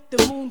hypnotic with the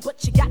moon,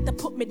 but you got to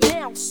put me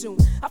down soon.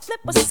 I flip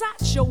a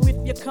sideshow if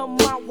you come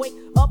my way.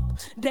 Up,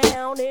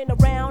 down, and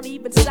around,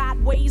 even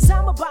sideways.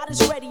 I'm about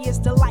as ready as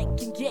the light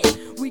can get.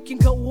 We can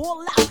go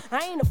all out.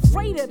 I ain't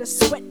afraid of the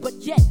sweat, but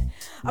yet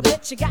I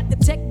bet you got the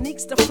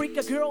techniques to freak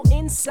a girl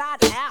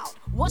inside out.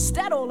 What's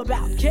that all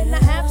about? Can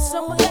I have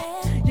some of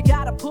that? You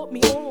gotta put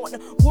me on.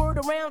 Word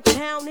around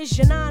town is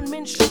you're 9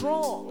 men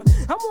strong.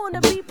 I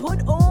wanna be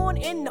put on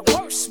in the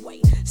worst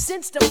way.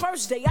 Since the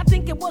first day, I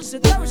think it was a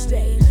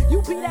Thursday.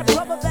 You be that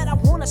brother that I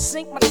wanna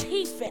sink my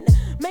teeth in.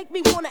 Make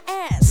me wanna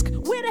ask,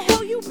 where the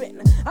hell you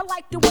been? I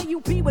like the way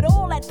you be with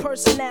all that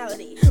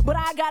personality, but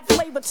I got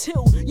flavor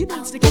too. You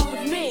need to go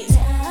with me.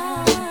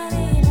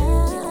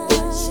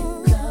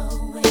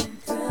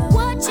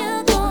 What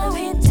you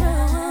going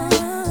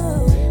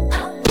through? I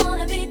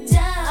wanna be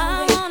down. I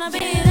wanna be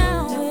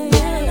down with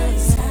you.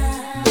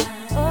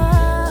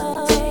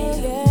 Oh,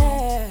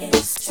 yeah.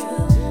 It's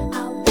true. I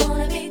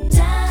wanna be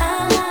down. I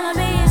wanna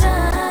be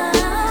down.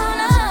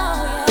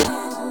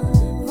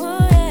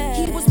 Oh, yeah.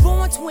 He was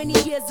born 20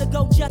 years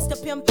ago just to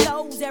pimp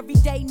toes. Every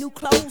day new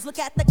clothes. Look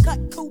at the cut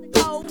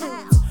coupons.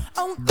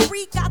 On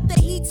 3 got the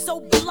heat, so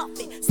bluff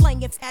it.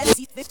 Slang it as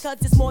he because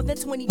it's more than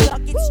 20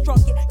 ducats. Struck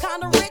it.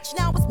 Kinda rich,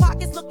 now his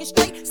pockets looking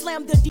straight.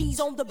 Slam the D's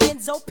on the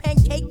benzo,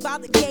 pancake by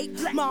the gate.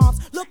 Mom's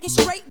looking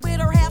straight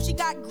with her half, she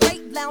got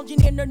great.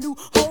 Lounging in her new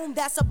home,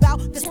 that's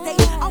about the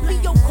state. I'll be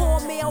your core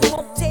mail,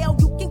 won't tell.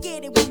 You can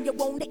get it when you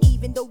want it,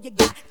 even though you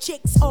got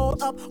chicks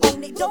all up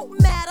on it. Don't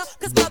matter,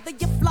 cause brother,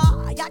 you fly.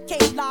 I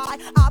can't lie.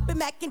 I've been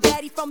macking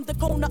daddy from the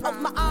corner of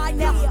my eye.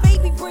 Now,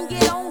 baby, bring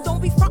it on.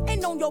 Don't be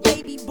frontin' on your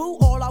baby boo.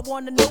 All I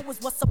wanna know is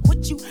what's up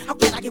with you. How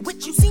can I get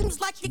with you? Seems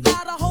like you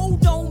got a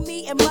hold on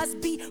me. It must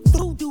be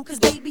voodoo, cause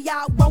baby,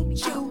 I want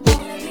you.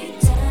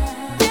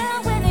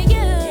 Down with you.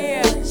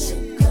 Yeah.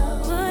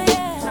 Oh,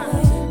 yeah. I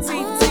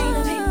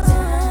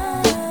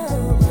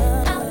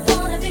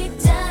wanna be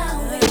down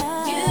with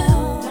you.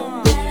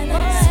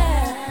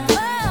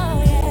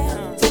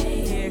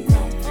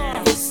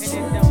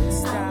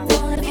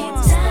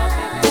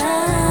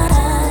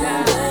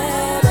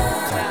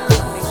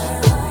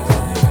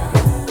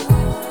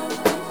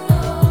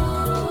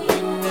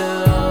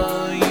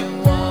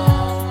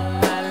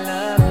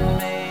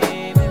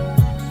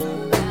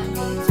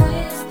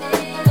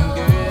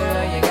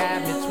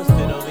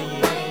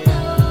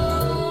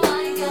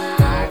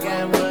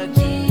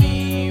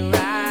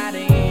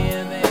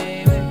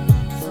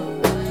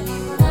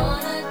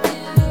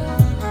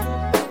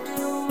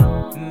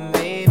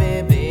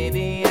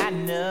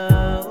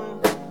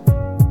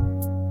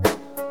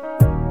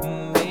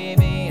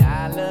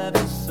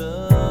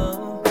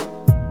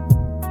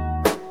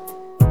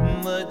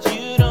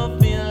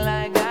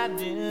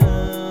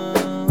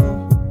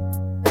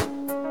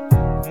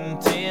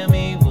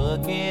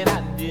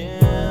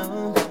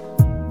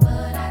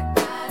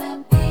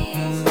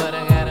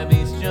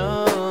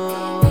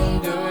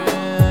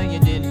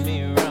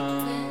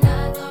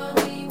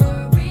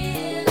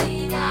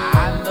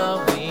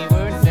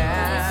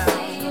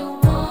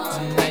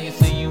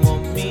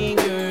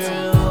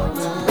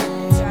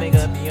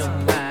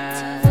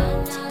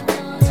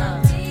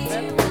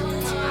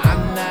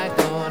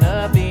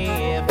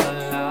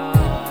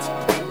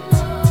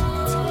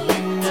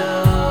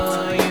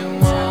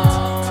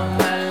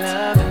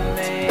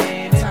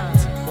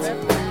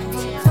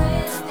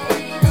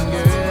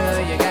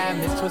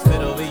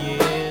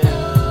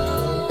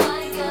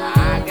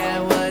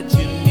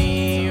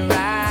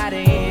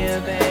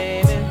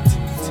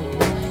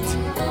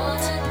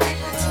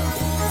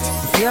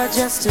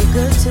 just too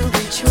good to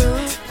be true.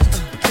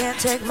 Can't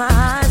take my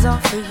eyes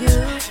off of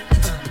you.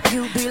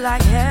 You be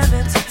like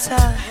heaven to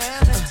touch.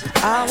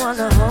 I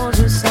wanna hold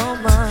you so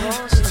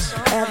much.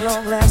 At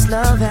long last,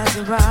 love has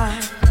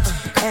arrived,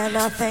 and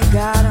I thank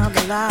God I'm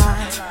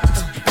alive.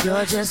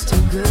 You're just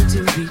too good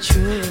to be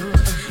true.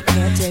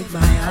 Can't take my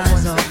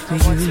eyes off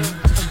of you.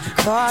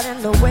 Caught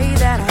in the way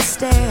that I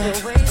stare.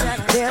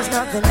 There's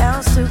nothing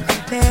else to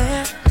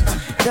compare.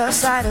 The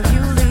sight of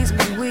you leaves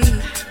me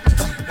weak.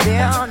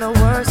 There are no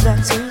words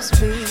left to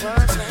speak.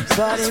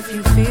 But if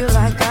you feel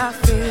like I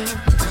feel,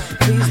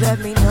 please let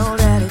me know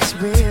that it's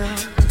real.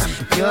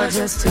 You're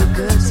just too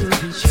good to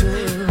be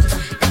true.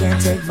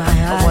 Can't take my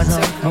eyes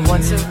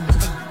off you.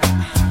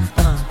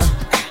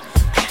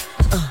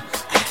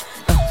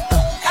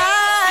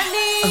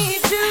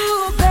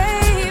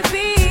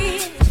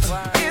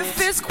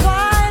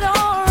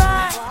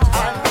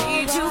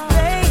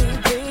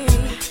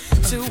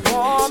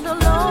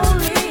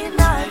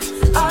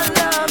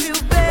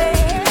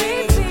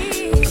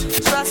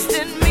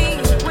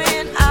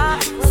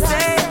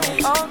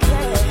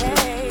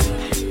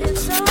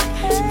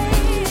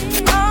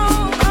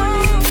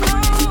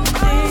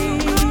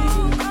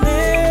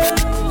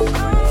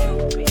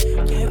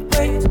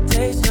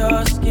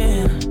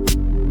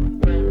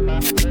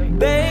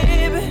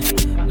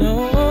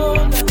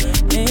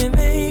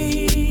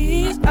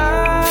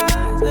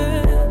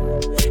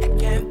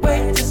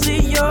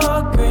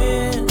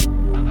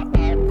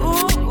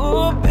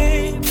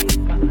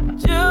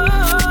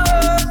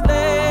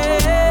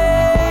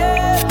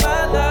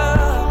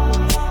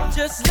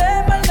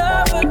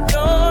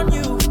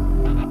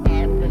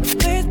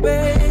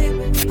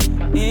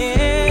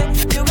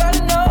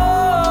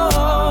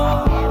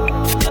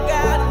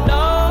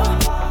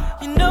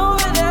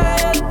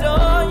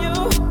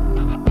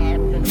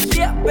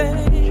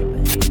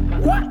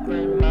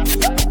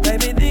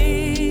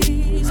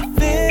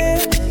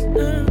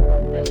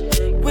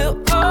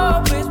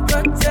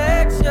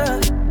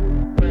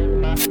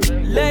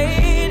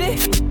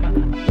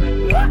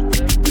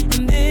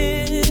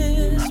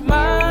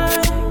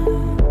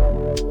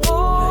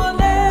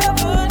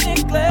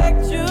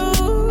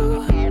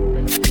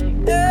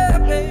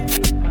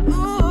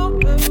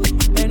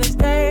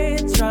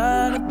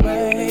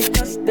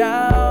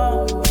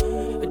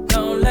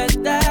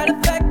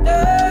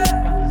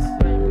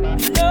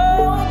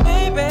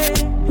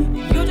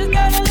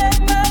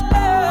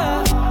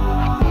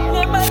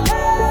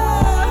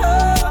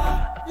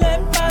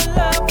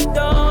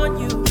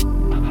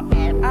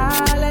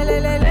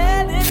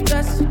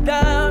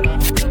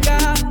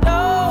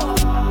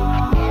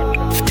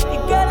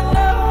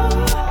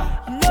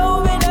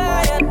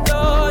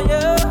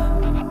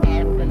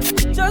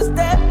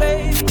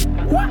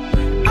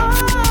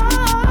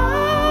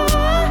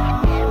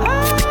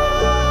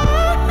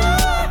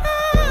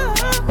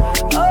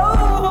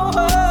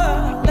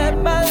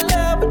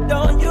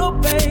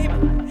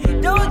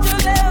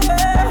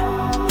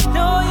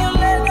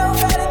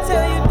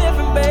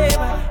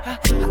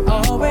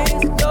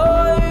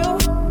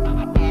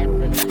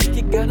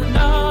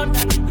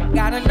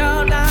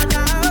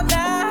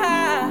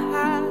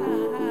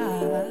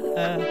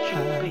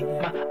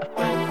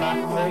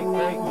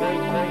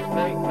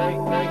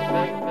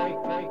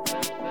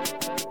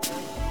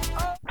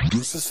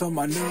 This is for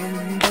my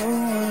number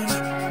one.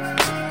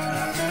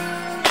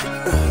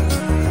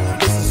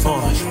 This is for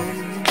my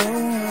number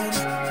one.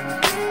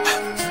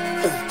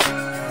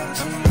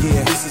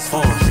 Yeah, this is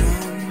for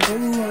number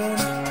one.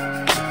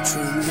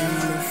 Truly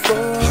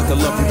for I can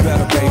love you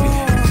better, baby.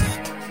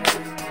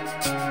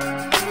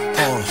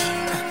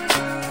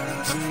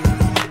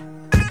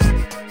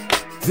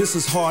 This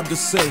is hard to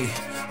say.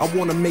 I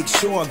wanna make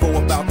sure I go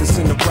about this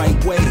in the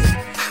right way.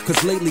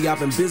 Cause lately I've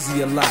been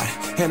busy a lot,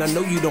 and I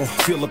know you don't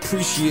feel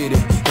appreciated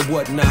and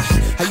whatnot.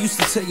 I used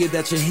to tell you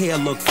that your hair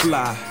looked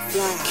fly,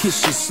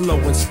 kiss you slow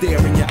and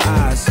stare in your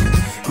eyes.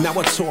 Now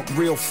I talk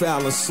real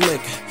foul and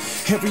slick.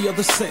 Every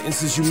other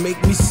sentence is you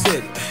make me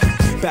sick.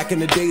 Back in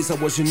the days I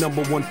was your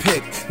number one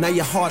pick. Now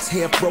your heart's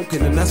half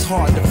broken and that's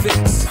hard to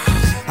fix.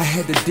 I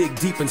had to dig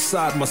deep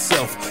inside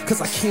myself,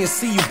 cause I can't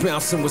see you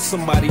bouncing with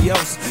somebody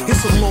else.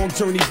 It's a long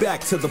journey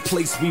back to the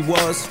place we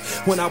was,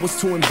 when I was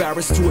too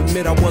embarrassed to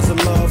admit I was in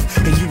love.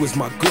 And you was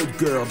my good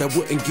girl that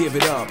wouldn't give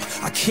it up.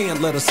 I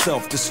can't let her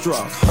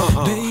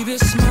self-destruct. Baby,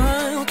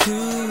 smile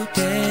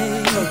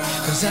today,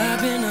 cause I've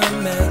been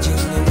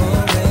imagining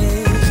more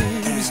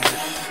ways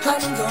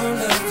I'm gonna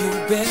love you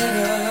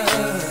better.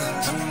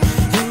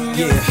 And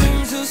your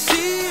friends will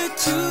see it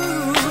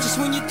too, just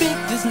when you think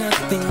there's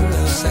nothing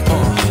else I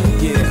can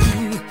do.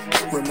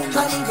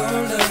 I'm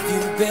gonna love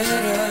you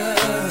better.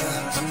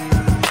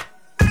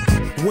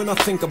 When I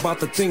think about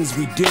the things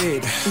we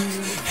did,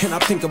 and I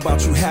think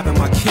about you having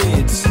my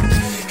kids,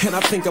 and I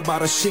think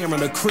about us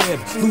sharing a crib,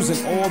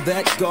 losing all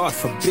that, God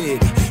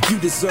forbid. You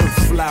deserve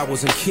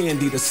flowers and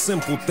candy, the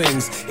simple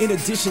things, in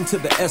addition to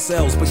the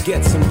SLs,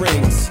 baguettes and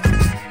rings.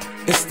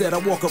 Instead I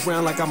walk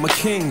around like I'm a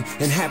king,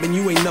 and having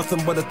you ain't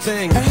nothing but a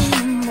thing.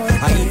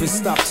 I even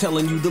stopped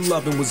telling you the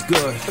loving was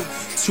good.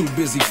 Too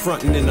busy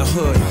fronting in the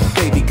hood.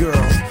 Baby girl,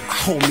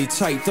 hold me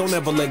tight, don't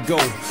ever let go.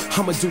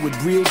 I'ma do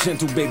it real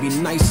gentle, baby,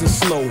 nice and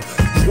slow.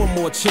 One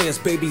more chance,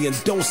 baby,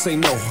 and don't say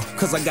no,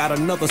 cause I got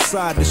another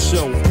side to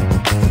show.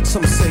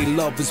 Some say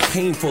love is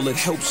painful, it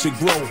helps you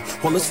grow.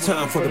 Well, it's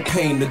time for the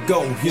pain to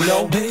go, you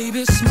know?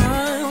 Baby,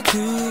 smile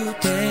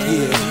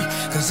today,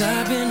 cause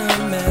I've been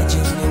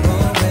imagining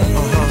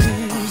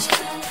always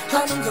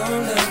how I'm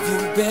gonna love you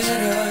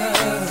better.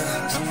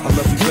 I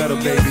love you better,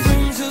 baby. Your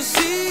friends will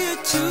see it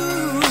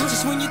too,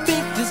 just when you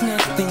think there's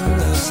nothing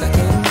else I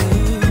can do.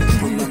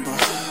 Remember,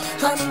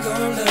 I'm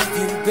gonna love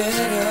you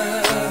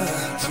better.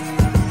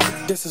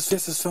 This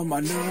is for my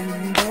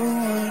number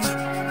one.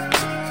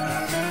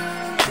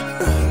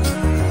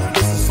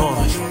 This is for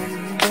my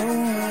number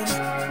one.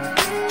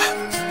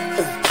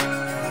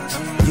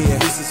 Yeah,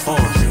 this is for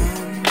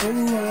number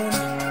one.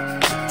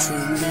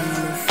 Truly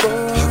for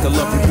I can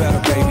love you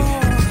better, baby.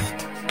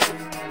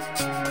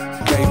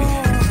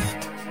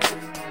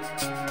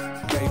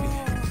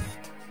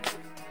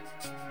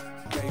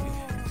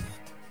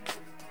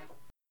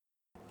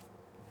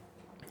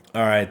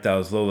 Alright, that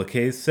was Lola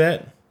K's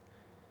set.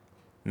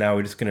 Now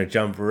we're just going to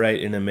jump right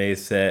into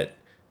May's set.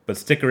 But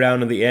stick around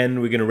to the end.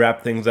 We're going to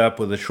wrap things up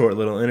with a short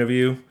little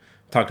interview.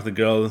 Talk to the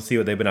girls and see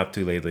what they've been up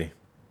to lately.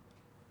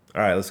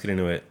 Alright, let's get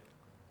into it.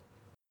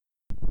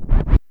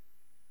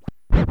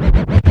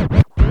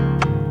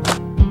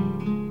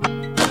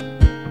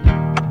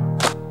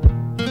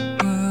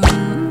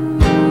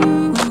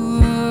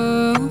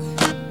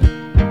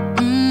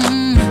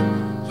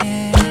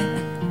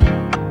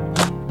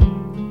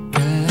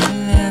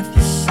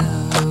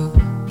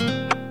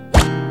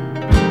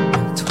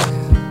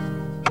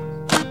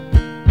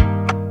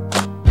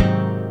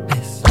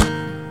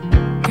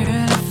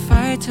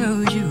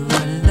 Told you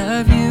I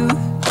love you,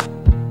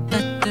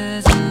 that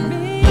doesn't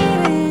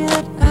mean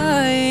that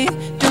I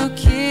don't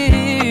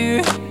care.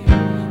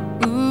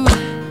 Ooh,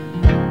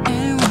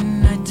 and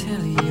when I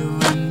tell you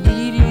I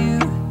need you,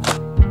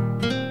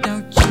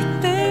 don't you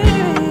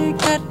think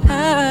that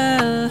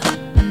I'll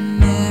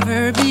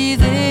never be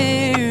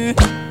there?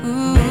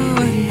 Ooh,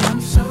 baby,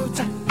 I'm so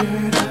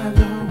tired of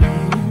the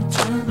way you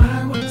turn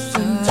my words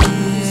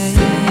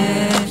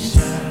into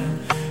sunshine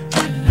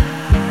and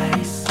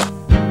lies.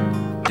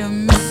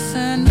 Don't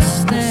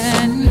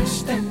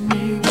misunderstand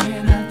me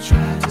when I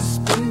try to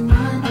spin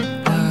my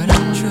mind. But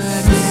I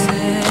try to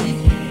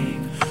say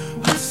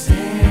what's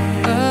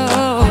said.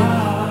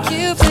 Oh,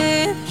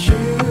 Cupid,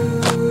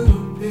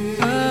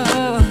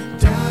 oh,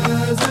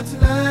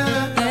 doesn't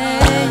lie.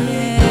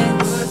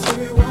 Yeah, what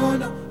we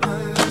want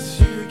unless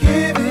you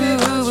give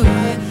it a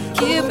try.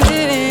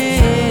 Cupid,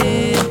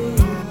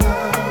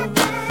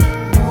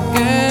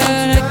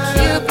 girl,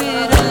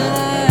 Cupid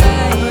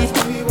alive.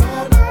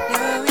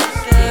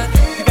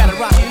 You gotta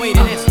rock and wait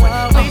in this one.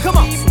 Come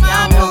on.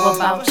 Y'all know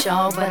about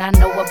y'all, but I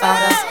know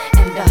about us.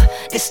 And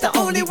it's the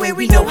only way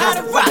we know how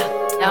to rock.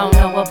 Y'all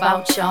know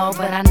about y'all,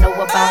 but I know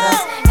about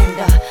us. And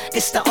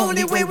it's the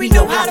only way we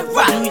know how to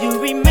rock. Do you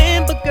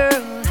remember,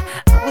 girl?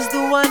 I was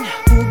the one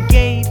who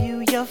gave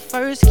you your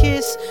first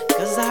kiss.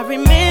 Cause I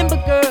remember,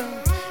 girl,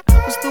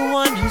 I was the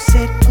one who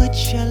said, put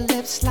your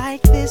lips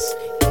like this.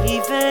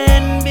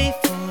 Even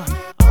before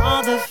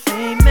all the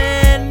fame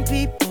and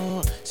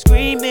people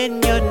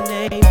screaming your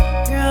name.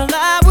 Girl,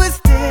 I was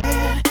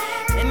there,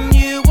 and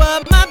you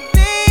were my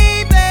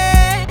baby.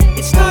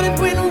 It started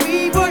when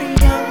we were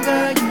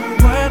younger, you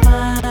were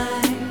mine.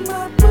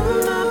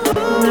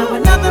 Now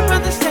another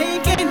brother's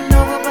taking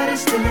over, but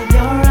it's still in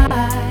your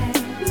eyes.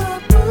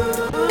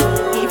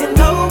 Even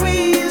though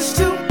we used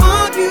to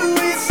argue,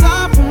 it's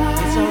alright.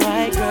 It's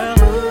alright, girl,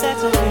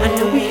 that's okay. I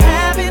know we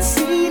haven't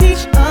seen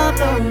each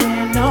other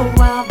in a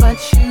while, but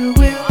you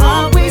will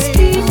always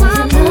be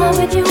my love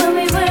with you when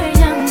we were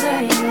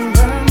younger, you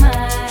were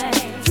mine.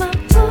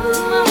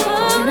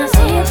 And I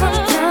see it from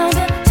time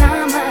to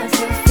time, I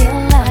still feel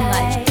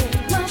like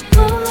that's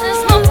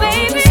my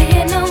baby. You see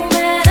it no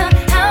matter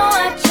how I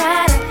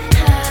try to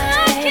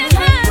hide. And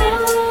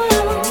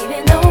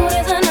even though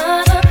there's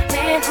another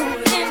man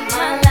who's in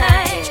my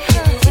life,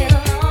 you will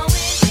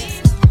always be.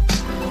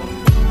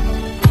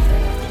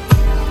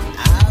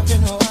 I've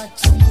been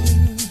watching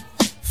you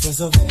for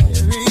so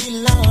very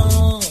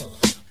long,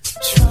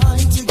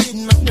 trying to get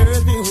my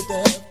nerve built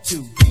up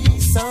to be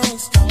so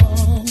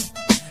strong.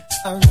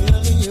 I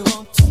really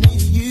want to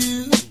meet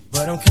you,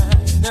 but I'm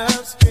kind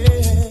of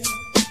scared.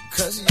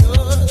 Cause you're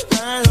the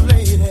kind of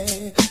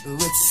lady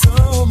with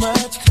so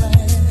much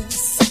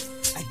class.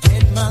 I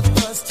get my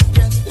thoughts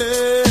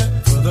together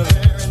for the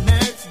very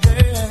next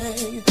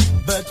day.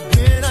 But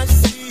when I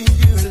see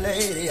you,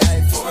 lady,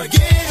 I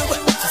forget what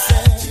you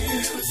said.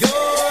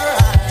 Your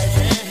eyes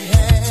and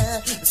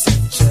hair,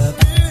 such a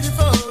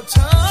beautiful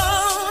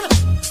tone.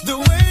 The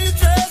way you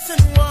dress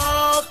and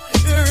walk,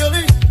 it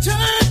really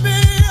turns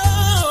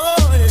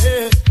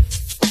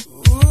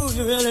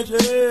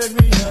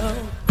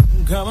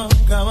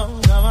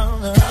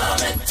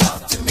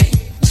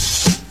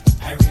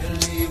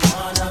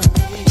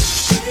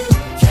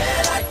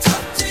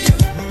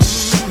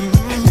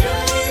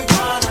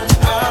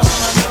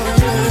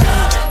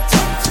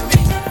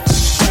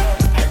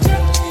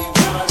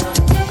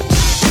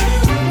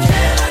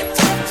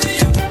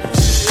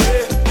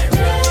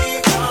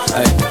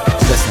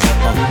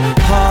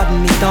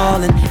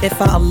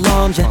if I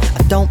alarmed you.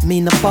 I don't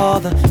mean to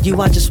bother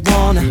you, I just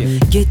wanna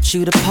get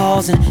you to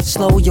pause and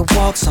slow your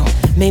walk, so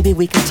maybe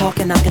we can talk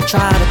and I can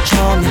try to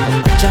charm you.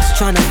 I'm just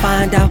trying to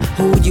find out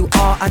who you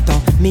are. I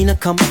don't mean to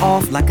come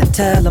off like a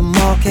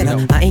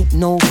telemarketer. I ain't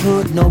no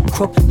hood, no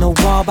crook, no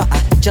robber. I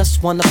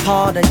just want a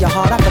part of your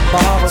heart I could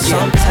borrow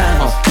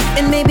sometimes.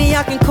 And maybe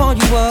I can call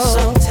you up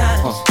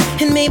sometimes.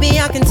 And maybe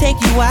I can take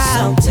you out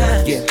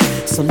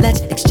sometimes. So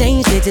let's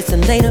exchange digits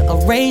and later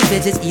arrange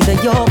visits, either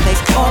your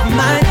place or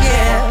mine.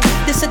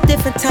 This a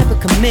different type of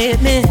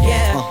commitment.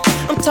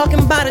 I'm talking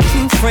about a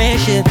true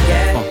friendship.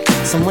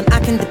 Someone I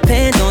can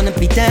depend on and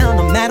be down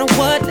no matter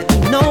what. Let me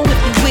know if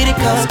you with it,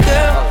 cause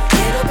girl,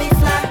 it'll be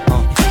fly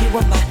if you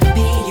were my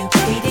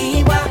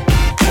B-U-D-D-Y.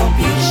 Don't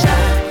be shy,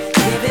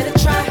 give it a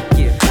try.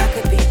 I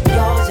could be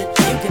yours and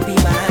you can be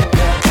mine,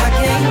 girl. I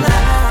can't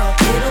lie,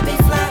 it'll be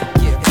fly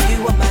if you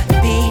were my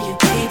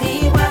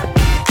B-U-D-D-Y.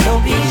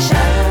 Don't be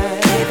shy,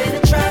 give it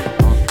a try.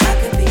 I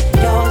could be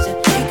yours and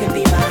you can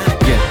be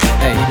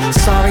mine.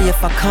 Sorry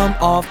if I come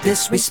off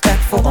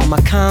disrespectful or my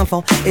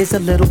convo is a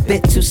little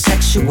bit too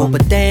sexual,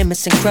 but damn,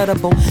 it's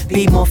incredible.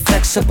 Be more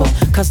flexible,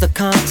 cause the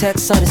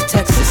context of this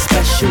text is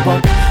special.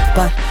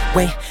 But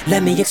wait,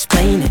 let me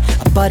explain it.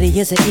 A buddy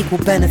is an equal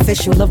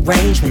beneficial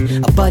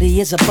arrangement. A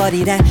buddy is a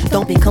buddy that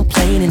don't be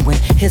complaining when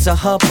his or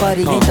her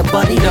buddy ain't the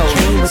buddy that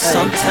came with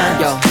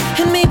sometimes.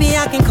 And maybe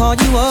I can call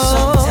you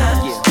up,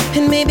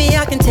 and maybe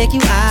I can take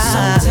you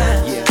out.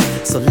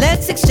 So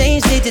let's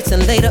exchange digits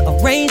and later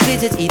arrange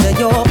visits, either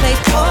your place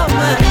or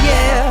mine.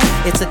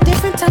 It's a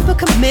different type of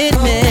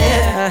commitment.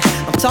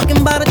 I'm talking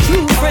about a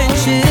true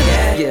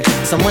friendship.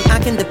 Someone I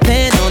can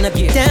depend on to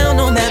be down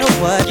no matter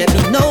what. Let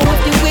me know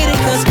if you with it,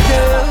 cause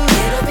girl,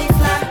 it'll be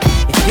fly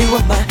if you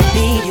were my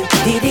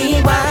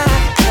B-U-D-D-Y.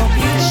 Don't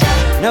be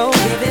shy, no,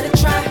 give it a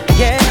try. I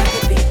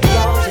could be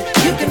yours and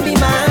you can be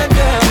mine,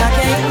 girl. I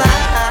can't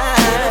lie.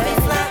 It'll be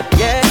fly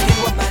if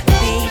you were my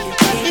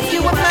B-U-D-D-Y. If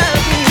you were my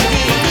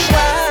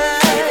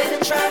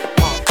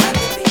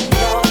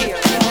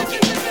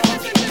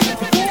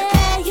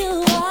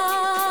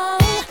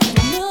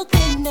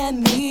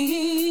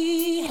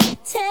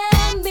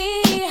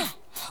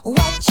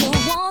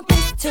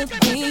to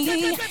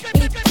be.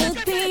 It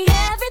could be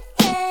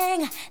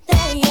everything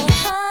that your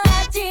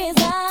heart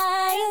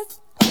desires.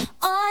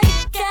 All you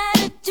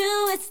gotta do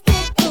is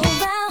stick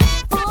around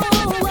for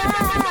a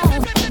while.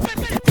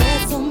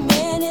 There's so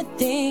many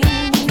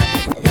things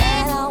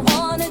that I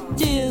wanna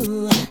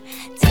do.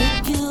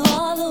 Take you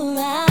all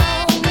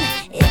around.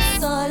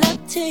 It's all up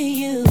to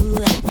you.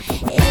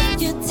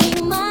 If you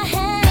take my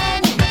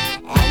hand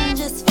and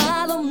just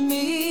follow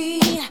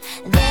me,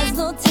 there's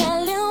no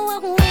telling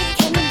what we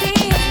can be.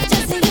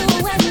 Just you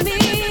and me,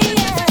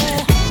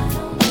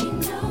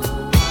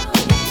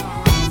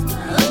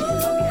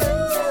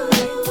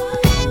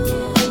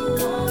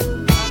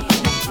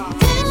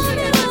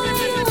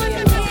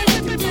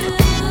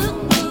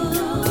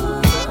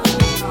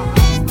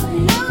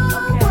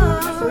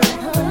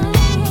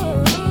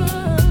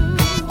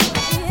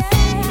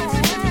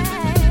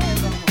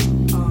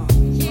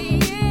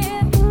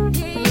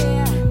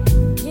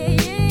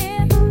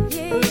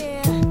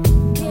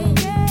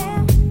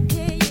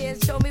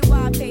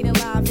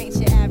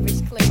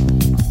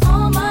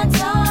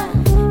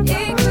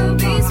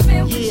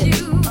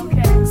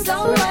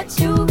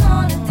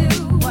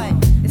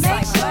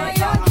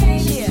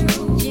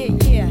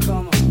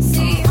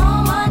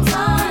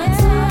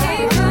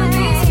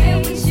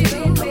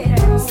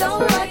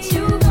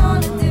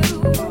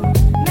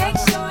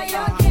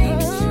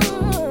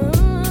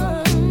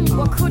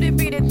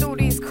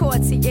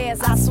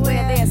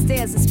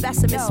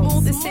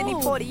 smooth as city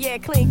Portier,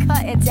 clean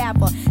cut and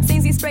dapper.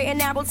 Seems he straight and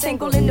narrow,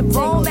 tingle in the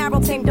bone marrow,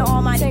 ting to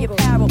all my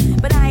apparel.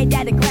 But I ain't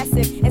that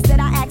aggressive, instead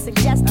I act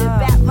suggestive.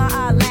 Bat my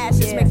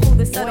eyelashes, make through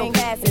the subtle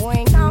passes.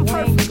 Time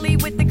perfectly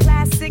with the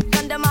classic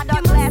under my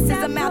dark glasses.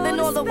 I'm mouthing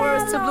all the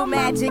words to blue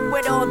magic.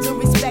 With all due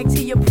respect,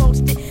 he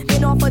approached it.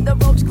 Been off of the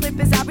roach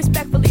clippers, I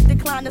respectfully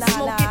declined to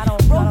smoke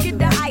it. Broke it,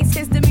 the ice,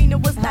 his demeanor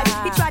was nice.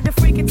 He tried to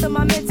freak it to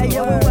my mental. Hey,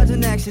 yo, it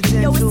wasn't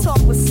accidental. Yo, his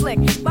talk was slick.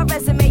 My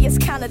resume is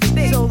kinda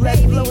thick. So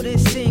let's blow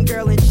this scene,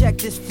 girl, and check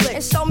this flick.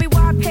 And show me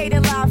why I paid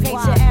in live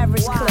ain't your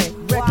average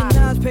clip.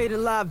 Recognize paid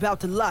in live, about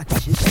to lock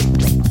this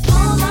shit.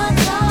 all my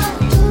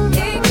time,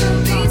 it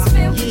could be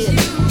spent with you.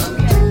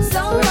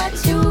 So what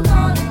you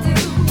gonna do?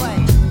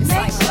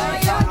 Make sure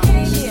your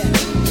case.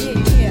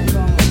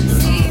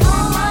 See,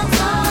 all my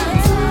time,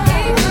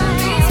 it could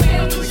be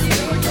spent with you.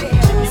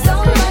 So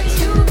what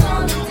you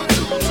gonna do?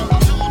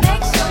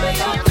 Make sure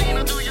your case.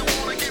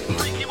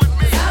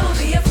 I will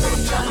be a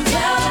friend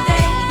until the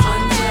day,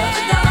 until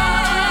the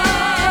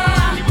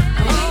dawn.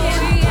 We can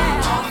be out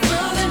all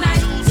through the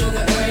night to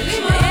the early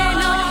morning.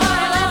 No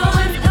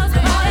one knows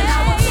about it. I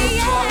will take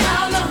you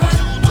around the run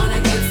on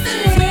against the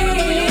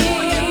lead.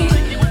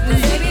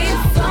 'Cause baby,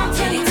 if I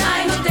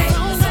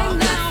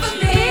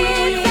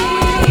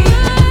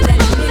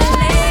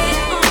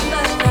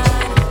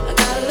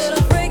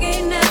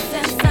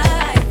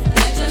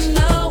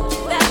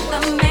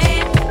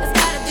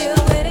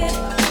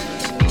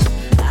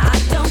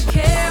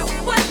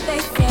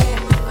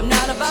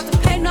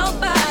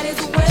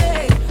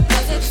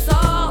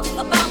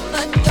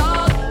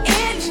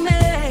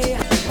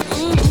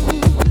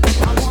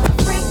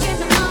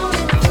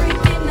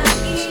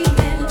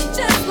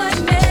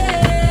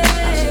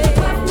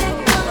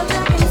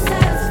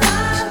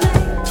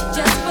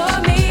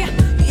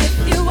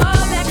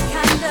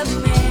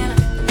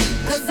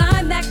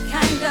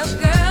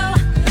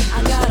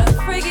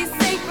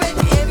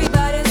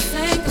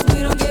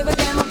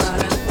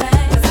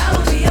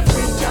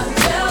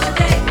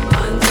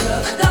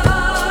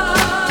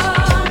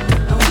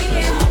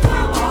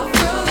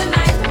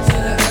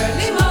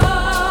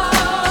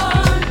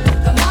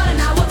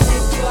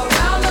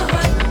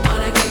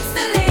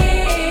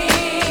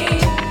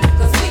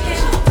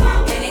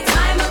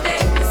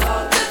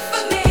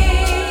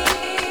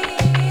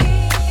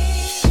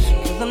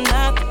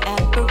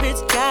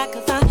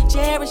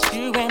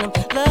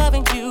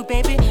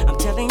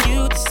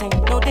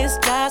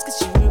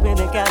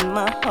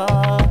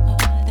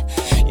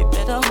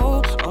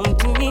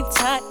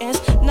tight. It's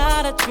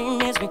not a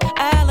dream, it's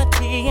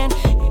reality. And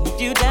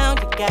if you down,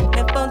 you got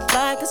me for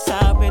life, 'cause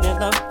I really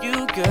love you,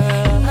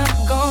 girl. I'm not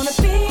gonna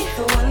be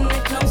the one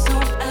that comes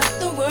home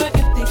after work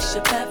and picks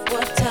you back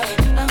for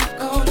time. I'm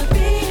gonna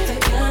be the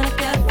kind of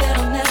guy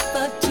that'll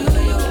never do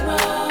you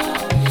wrong.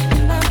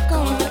 And I'm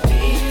gonna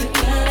be the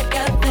kind of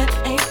guy that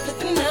ain't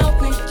flipping out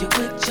when you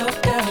with your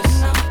girls.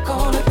 I'm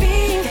gonna be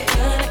the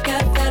kind of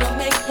guy that'll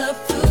make love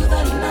through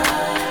the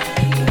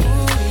night.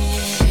 Ooh,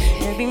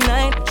 yeah. Every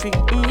night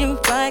treating you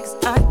right, 'cause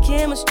our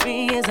chemistry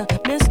is a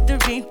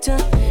mystery to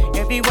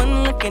everyone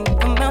looking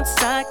from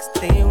outside, 'cause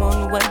they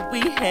want what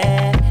we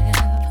have.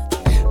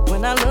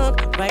 When I look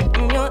right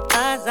in your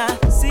eyes, I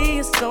see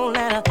your soul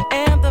and I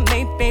am the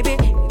mate, baby.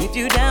 If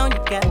you down, you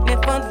got me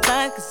for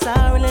life, 'cause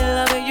I really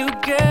love you,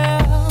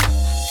 girl.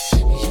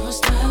 Your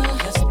style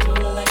has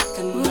through like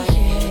a knife.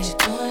 What you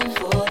doing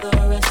for the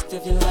rest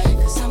of your life?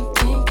 'Cause I'm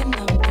thinking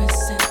of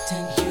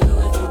presenting you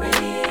with a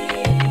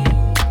ring.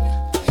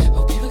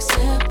 Hope you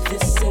accept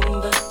this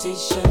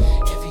invitation.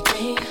 Every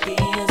day be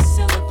a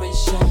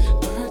celebration.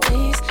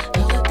 Birthdays,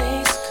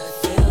 holidays could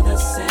feel the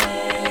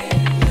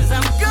same. 'Cause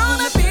I'm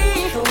gonna be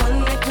the one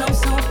that comes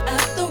home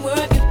after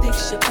work and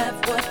picks you back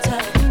for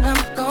time.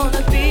 I'm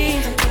gonna be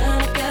the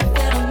kind of guy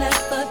that'll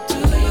never do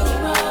you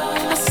wrong.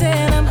 I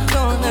said I'm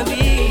gonna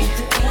be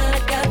the kind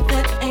of guy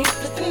that ain't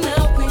flipping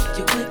out when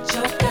you with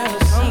your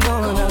girls. I'm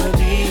gonna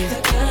be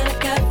the kind of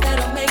guy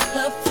that'll make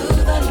love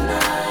through the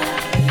night.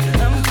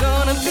 I'm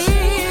gonna be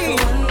the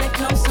one that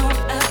comes home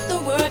after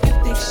work and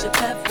picks you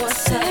back for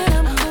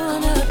time. I'm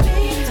gonna be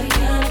the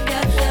kind of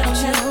guy that'll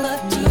never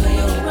do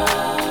you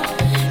wrong.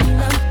 And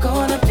I'm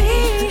gonna be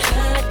the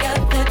kind of guy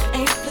that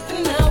ain't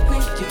flipping out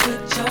when you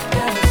with your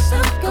girls.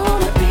 I'm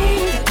gonna be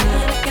the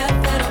kind of guy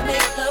that'll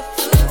make love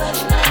through the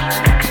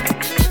night.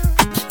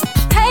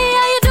 Hey,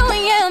 how you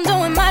doing? Yeah, I'm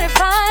doing mighty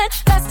fine.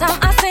 Last time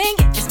I sing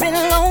it, it's been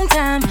a long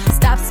time.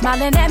 Stop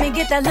smiling at me,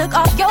 get that look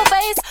off your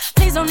face.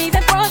 Please don't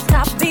even front,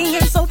 stop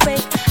being so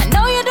fake. I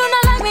know you do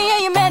not like me,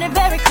 and you made it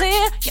very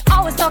clear. You're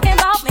always talking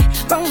about me,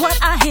 from what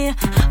I hear.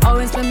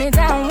 Always put me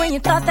down when you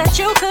thought that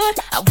you could.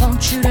 I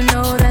want you to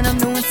know that I'm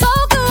doing so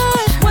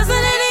good.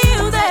 Wasn't it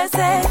you that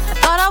said, I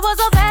thought I was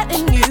all that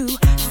in you?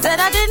 Said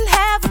I didn't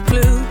have a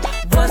clue.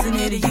 Wasn't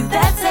it you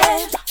that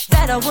said,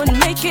 that I wouldn't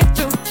make it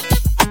through?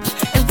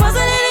 And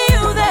wasn't it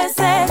you that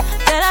said,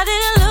 that I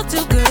didn't look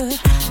too good?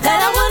 That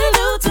I wouldn't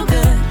do too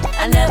good?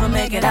 I never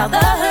make it out the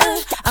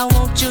hood. I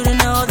want you to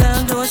know that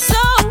I'm doing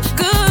so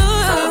good.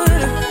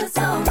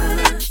 So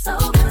good, so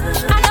good.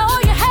 I know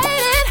you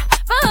hate it,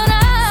 but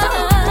I'm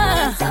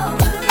doing so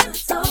good.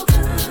 So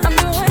good.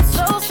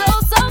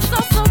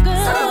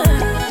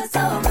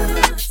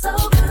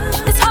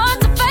 It's hard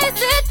to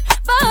face it,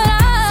 but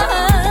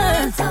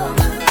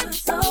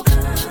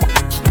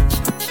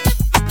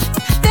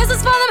this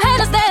is for them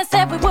haters that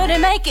said we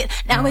wouldn't make it.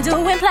 Now we're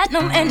doing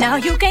platinum and now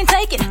you can't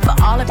take it. For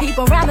all the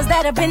people around us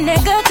that have been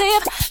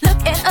negative, look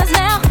at us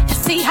now and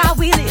see how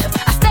we live.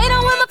 I stayed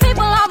on with my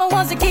people, all the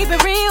ones that keep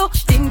it real.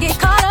 Didn't get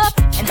caught up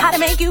in how to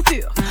make you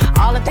feel.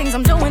 All the things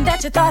I'm doing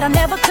that you thought I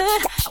never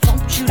could. I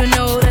want you to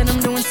know that I'm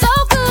doing so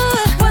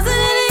good.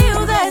 Wasn't it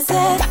you that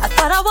said, I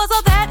thought I was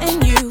all that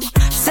in you?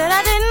 Said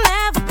I didn't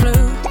have a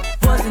clue.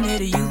 Wasn't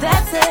it you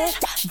that said,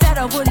 that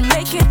I wouldn't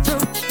make it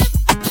through?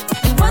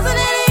 And wasn't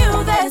it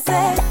you that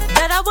said,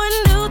 that I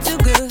wouldn't do too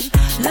good?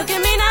 Look at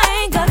me, now I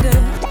ain't got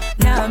good.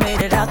 Now I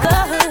made it out the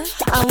hood.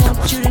 I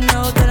want you to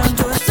know that I'm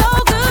doing so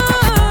good.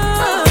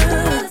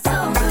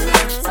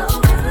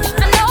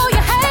 I know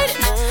you hate it,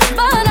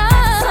 but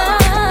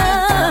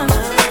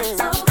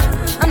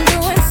I'm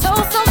doing so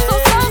good.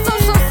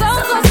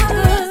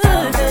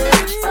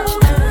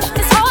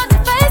 It's hard to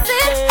face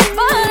it,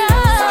 but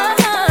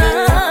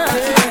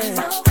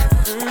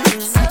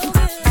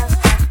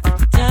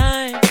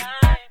Time.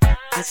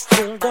 I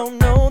still don't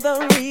know the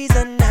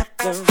reason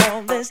after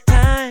all this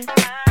time.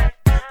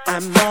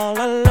 I'm all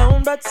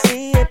alone, but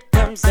see it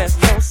comes as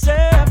no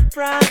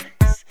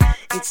surprise.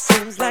 It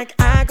seems like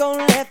I go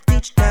left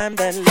each time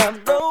that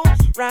love goes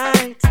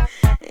right.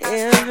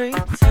 Every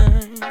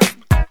time,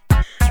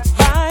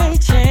 by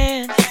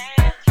chance,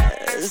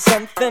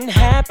 something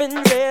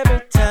happens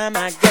every time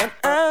I get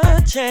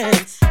a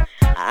chance.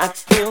 I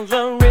feel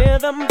the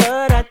rhythm,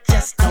 but I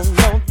just don't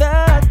know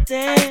the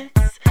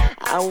dance.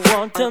 I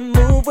want to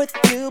move with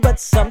you, but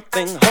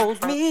something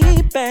holds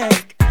me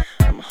back.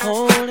 I'm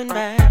holding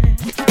back,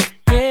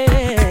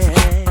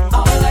 yeah.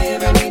 All I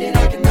ever needed,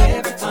 I can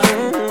never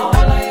find. All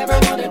I ever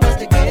wanted was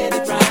to get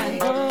it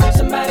right.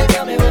 Somebody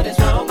tell me what is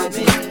wrong with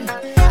me.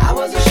 I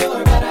wasn't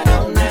sure, but I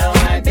know now.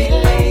 I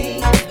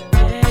believe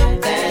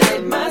that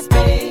it must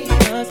be.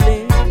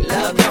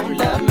 Love don't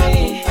love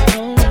me.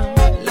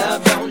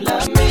 Love don't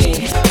love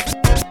me.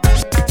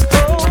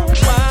 Oh,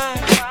 why?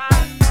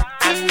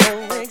 I know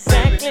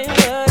exactly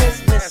what is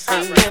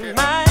missing in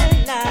my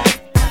life.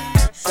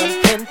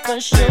 Something for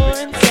sure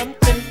and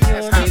something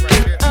pure to be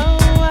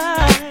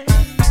alright.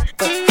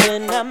 But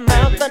then I'm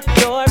out the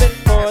door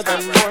before the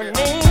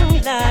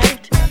morning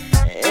light.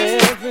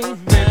 Every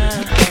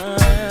night.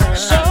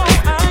 So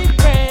I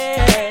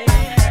pray.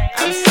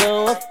 I'm so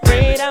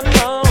afraid I'm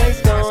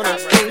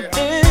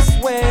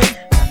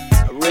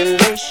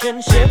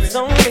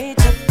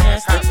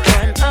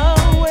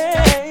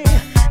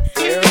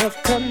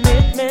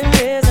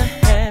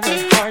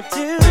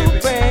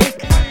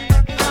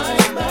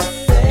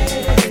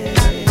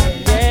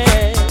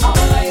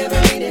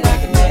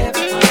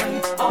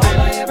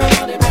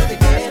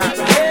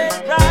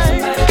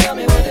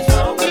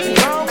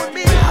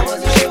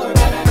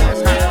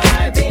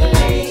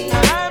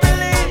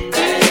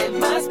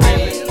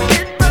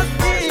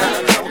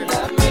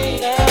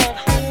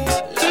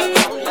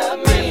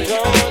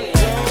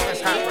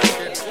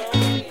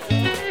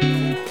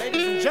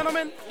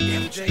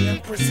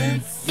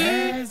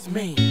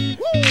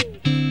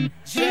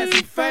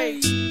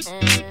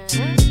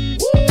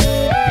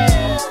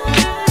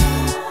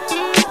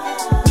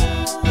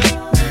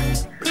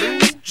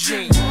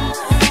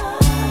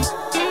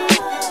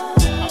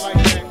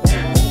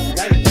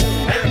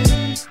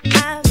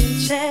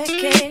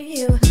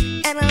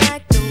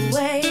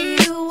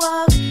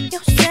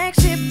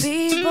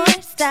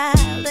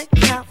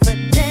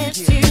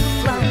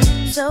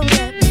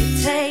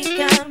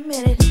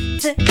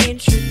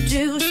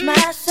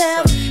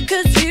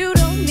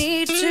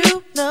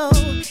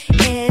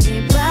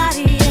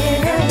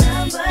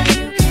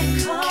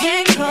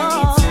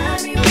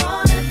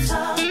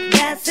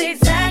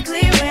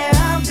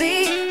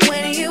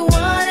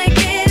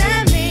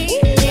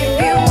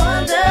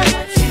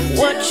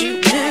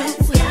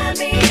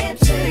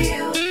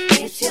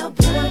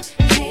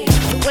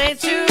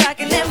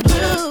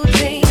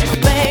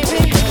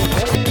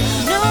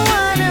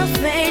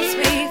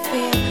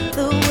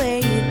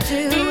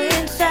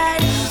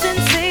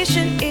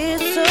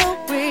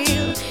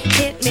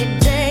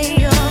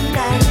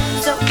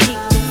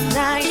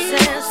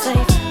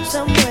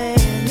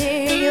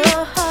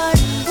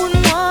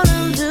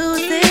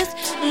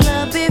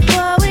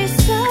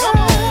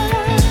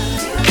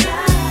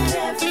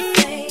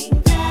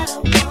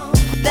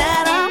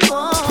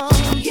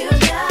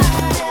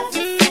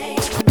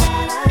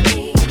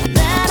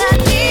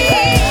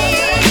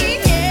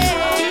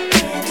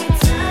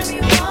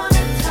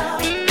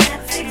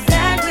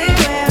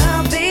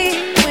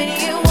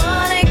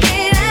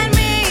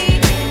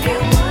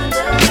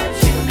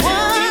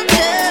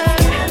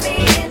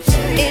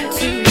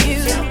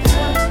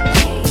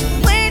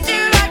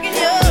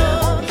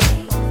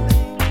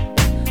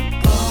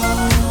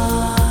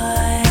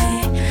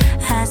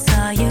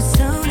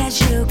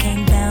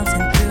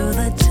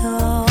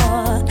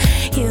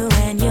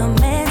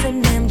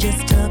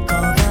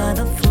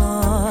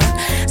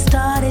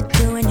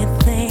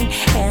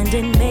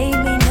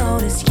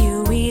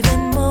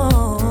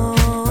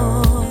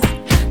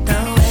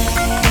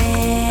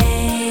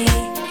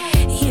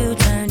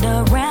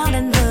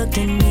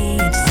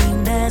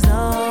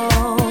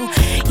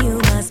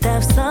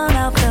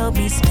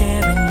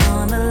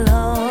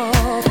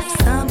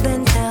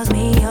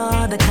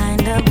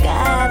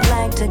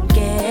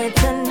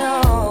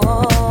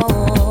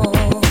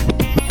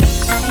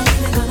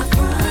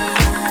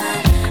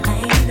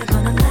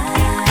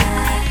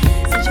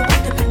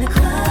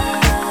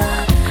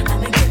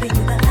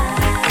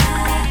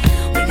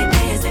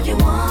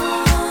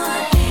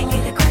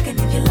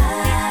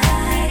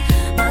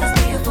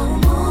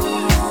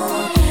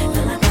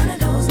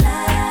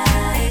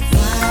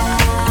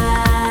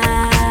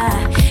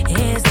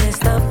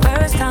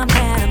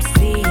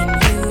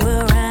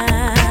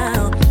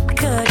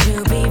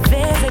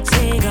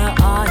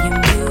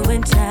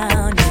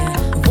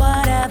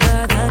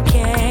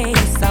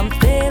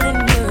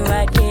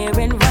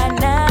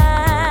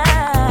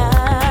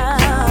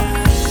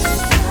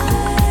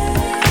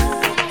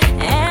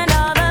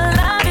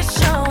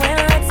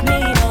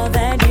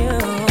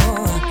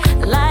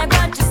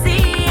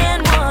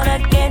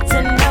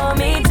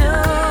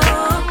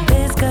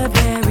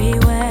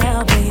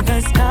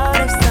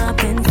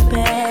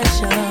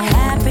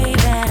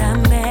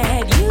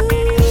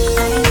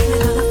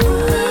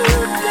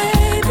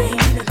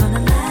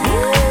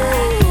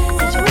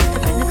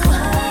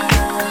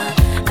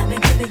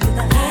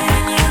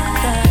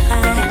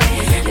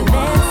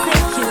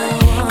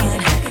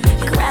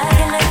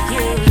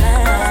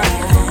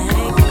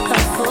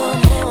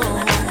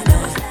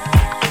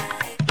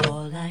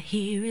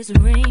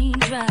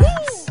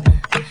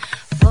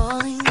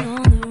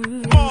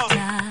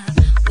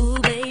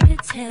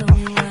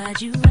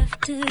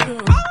to go.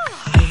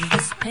 'Cause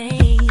this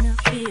pain I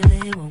feel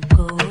it won't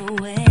go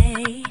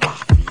away.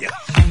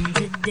 And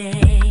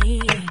today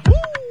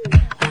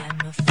I'm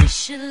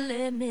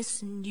officially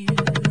missing you.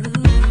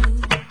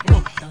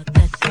 Thought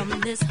that from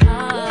this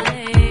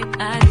heartache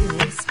I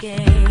could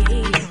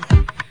escape.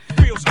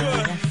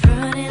 But I've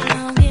run it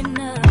long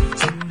enough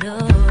to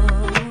know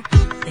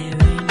there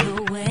ain't no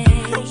way.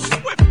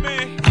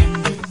 And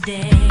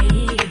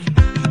today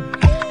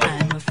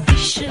I'm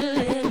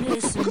officially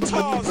missing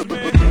you.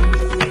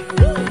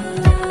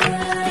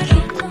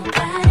 Can't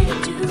nobody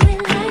do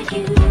it like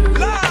you.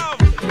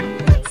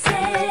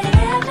 Say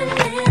every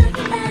little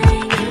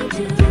thing you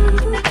do.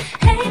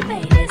 Hey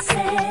baby,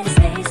 say it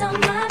stays on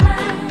my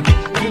mind.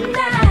 And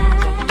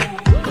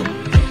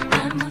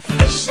I'm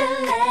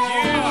officially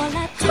all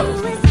I do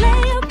is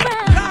lay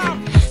around.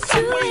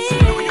 2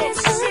 years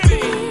of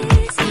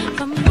tears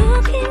from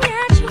looking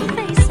at your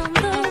face on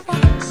the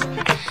walls.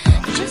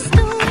 Just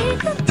a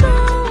week ago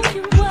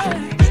you were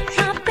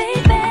my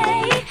baby.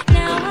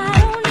 Now I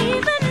don't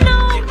even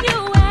know you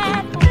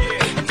at all.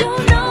 I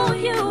don't know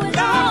you at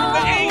all.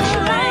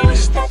 I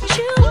wish that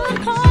you would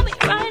call me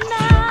right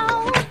now,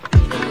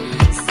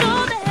 so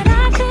that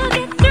I could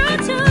get through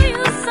to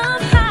you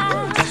somehow.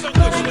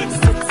 But I guess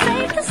it's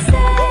safe to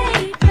say,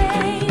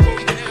 baby,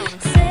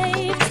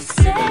 safe to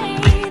say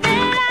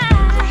that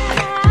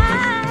I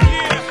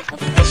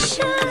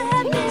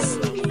officially miss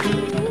you.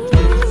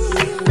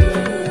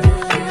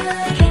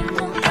 Can't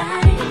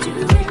nobody do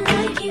it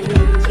like you.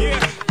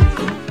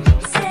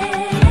 Say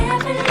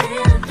every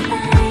little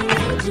thing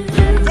you do.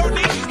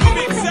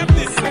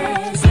 Say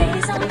it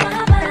stays on my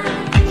mind.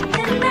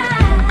 And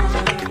I'm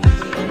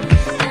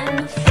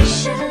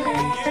officially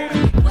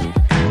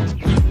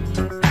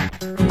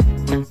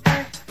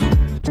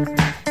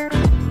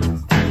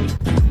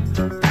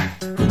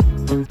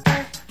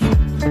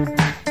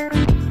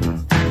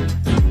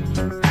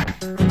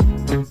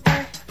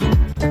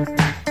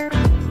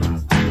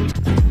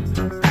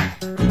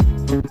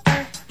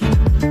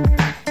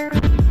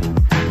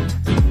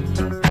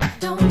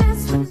don't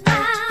mess with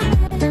my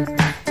man.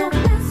 Don't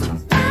mess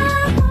with my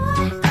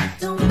boy.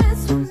 Don't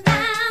mess with my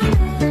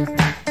man.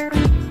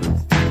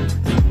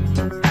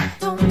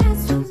 Don't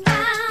mess with my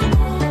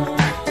man.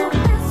 Don't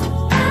mess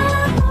with my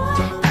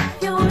boy.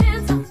 Your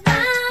hands on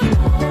my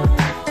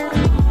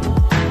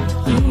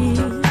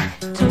man.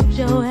 Told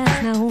your ass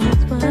not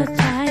once but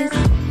twice.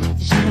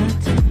 You should have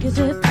took his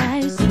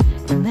advice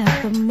and left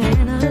the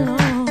man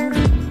alone.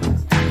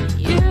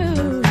 You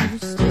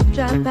still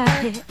drive by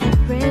here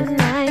every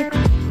night.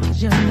 'Cause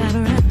your mind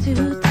right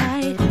too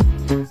tight.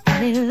 When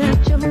they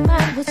left, your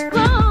mind was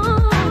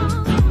blown.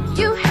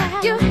 You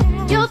had your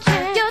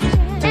chance,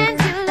 and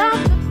you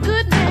lost a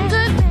good man.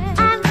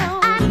 I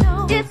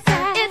know, it's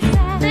sad,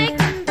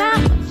 thinking about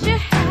what you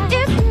had.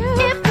 If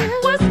you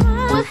was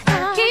mine,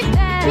 keep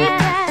that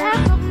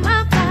from my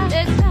mind.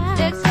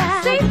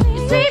 See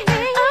me,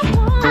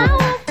 I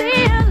won't be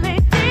a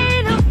lady,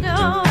 no.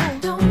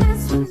 Don't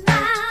mess with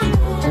my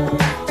man.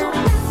 Don't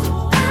mess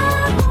with my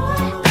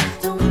boy.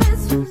 Don't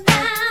mess with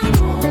my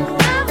man. Don't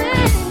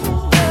mess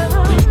with my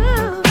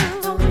man.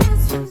 Don't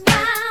mess with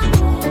my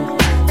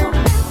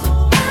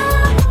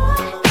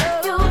boy.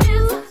 Your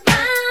hands on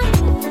my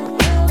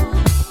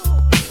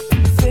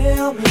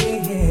Feel me,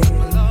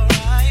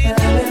 yeah.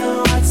 Let me know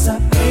what's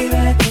up,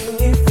 baby. Can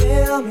you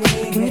feel me?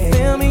 Can you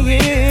feel me,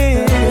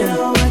 yeah? Let me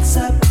know what's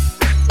up.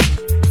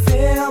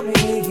 Feel me,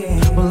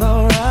 yeah. Well,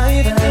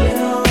 alright. Let me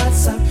know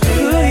what's up,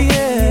 baby. Ooh,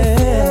 yeah.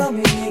 Feel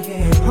me,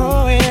 yeah.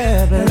 Oh,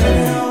 yeah, baby. Let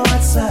me know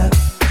what's up.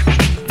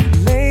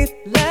 Late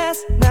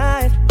last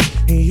night,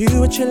 you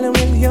were chilling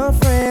with your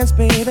friends,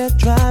 baby.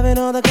 Driving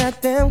all the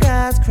goddamn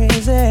guys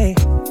crazy.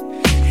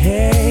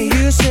 Hey,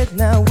 you said,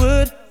 now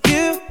would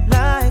you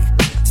like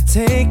to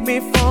take me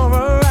for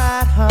a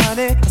ride,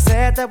 honey? I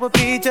said that would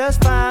be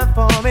just fine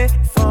for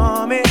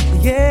me,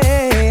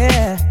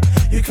 yeah.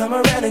 You come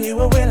around and you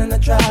were willing to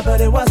try,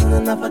 but it wasn't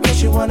enough. I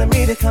guess you wanted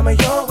me to come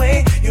your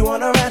way. You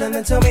wanna ride and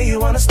then tell me you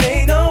wanna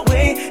stay, no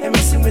way. And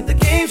messing with the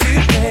games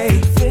you play.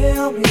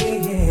 Feel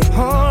me, yeah.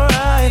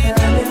 Alright.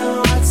 Let me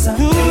know what's up.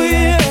 Ooh,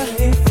 yeah.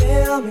 Can you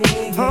feel me,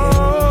 yeah.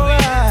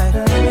 Alright.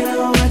 Let me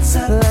know what's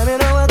up. Let me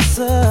know what's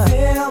up.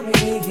 Feel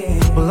me,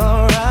 yeah. Well,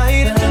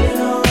 alright. Let me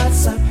know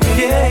what's up.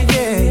 Yeah.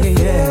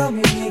 Feel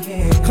me,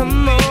 yeah.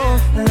 Come on.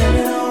 Let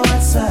me know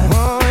what's up.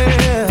 Oh,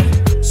 yeah.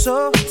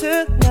 So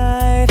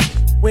tonight,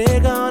 we're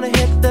gonna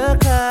hit the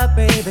club,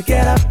 baby.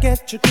 Get up,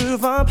 get your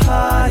groove on,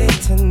 party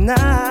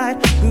tonight.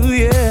 Ooh,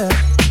 yeah.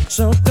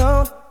 So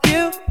don't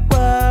you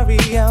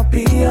worry, I'll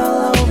be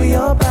all over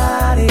your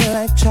body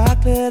like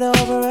chocolate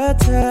over a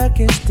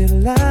Turkish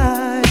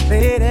delight,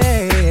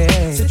 lady.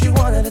 Said you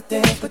wanted to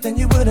dance, but then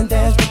you wouldn't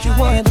dance. But you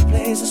wanted to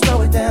play, so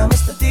slow it down,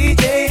 Mr.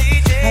 DJ.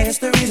 I guess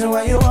the reason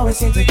why you always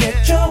seem to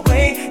get your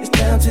way is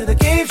down to the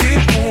games you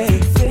play.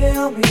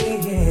 Feel me,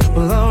 yeah.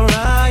 Well,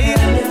 alright.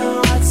 Let me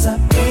know what's up,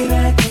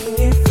 baby. Can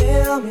you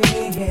feel me,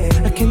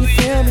 yeah? Can you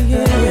feel me,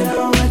 yeah? Let me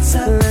know what's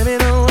up. Let me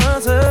know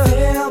what's up.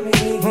 Feel me,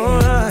 yeah.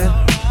 Alright.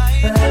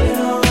 Let me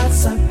know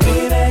what's up,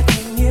 baby.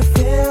 Can you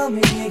feel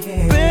me,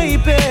 yeah?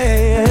 Baby,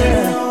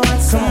 yeah.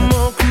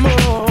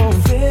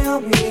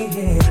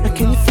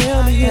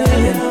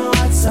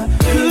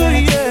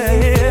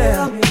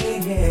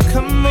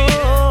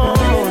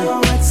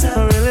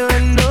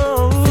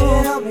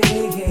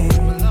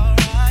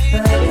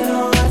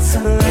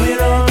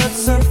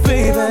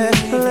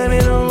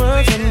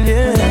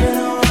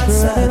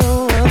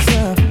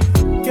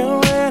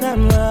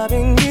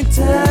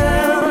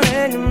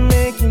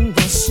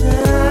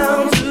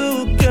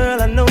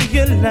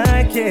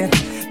 it,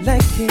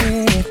 like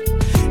it.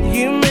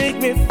 You make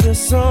me feel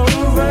so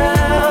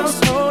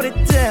aroused. Hold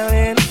it down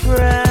and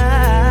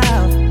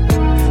proud.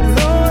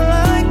 Lord,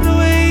 I like the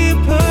way you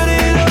put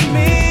it on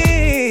me.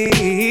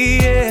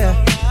 Yeah.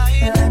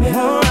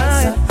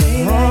 Alright.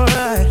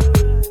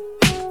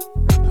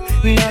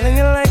 Darling,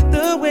 I like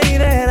the way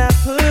that I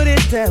put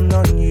it down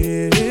on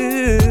you.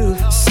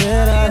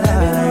 Said I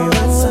like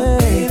the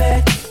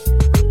way.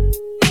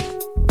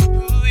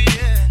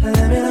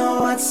 Let me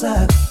know what's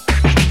up.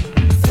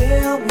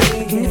 Feel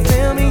me, can you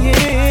feel me?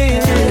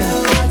 Yeah.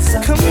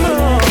 Come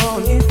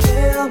on, you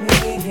feel me?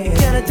 You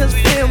gotta just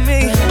feel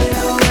me. Let me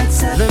know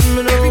what's up. Let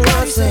me know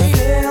what's up.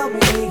 Feel me,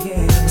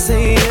 yeah.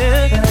 Say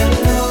yeah. Let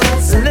me know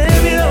what's up. Let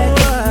me know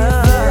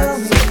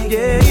what's up.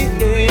 Yeah,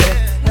 yeah.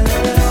 Let me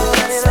know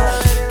what's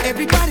up.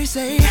 Everybody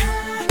say,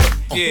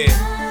 yeah,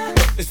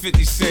 it's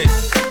 50 Cent.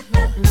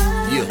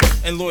 Yeah.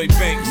 And Lloyd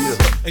Banks. Yeah.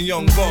 And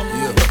Young Buck.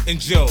 Yeah. And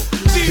Joe.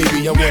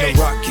 Baby, I wanna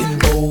rock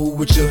and roll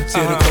with you.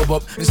 Tear the club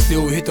up and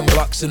still hit them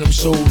blocks and them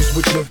shows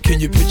with you. Can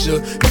you picture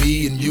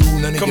me and you?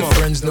 None of your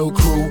friends, no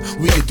crew.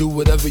 We can do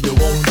whatever you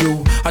want to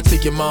do. I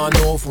take your mind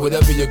off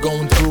whatever you're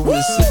going through.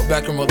 And sit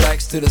back and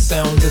relax to the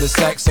sound of the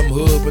sax. I'm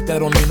hood, but that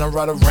don't mean I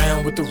ride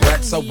around with the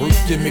rats. I work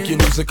you, make you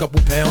lose a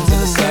couple pounds in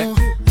the sack.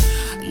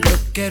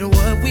 Look at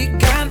what we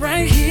got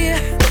right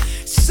here.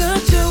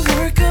 Such a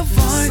work of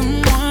art.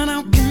 Someone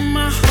I'll give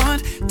my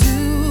heart.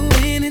 Do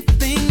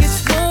anything,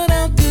 it's what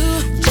I'll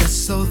do.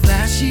 Just so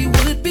that she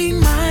would be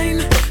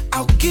mine.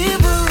 I'll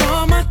give her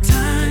all my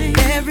time.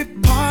 Every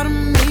part of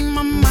me,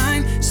 my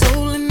mind,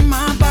 soul and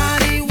my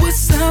body.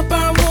 What's up,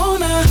 I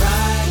wanna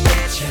ride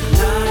with you,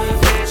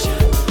 love with you.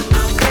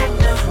 I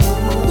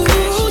wanna,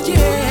 ooh,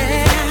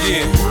 yeah.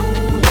 Yeah.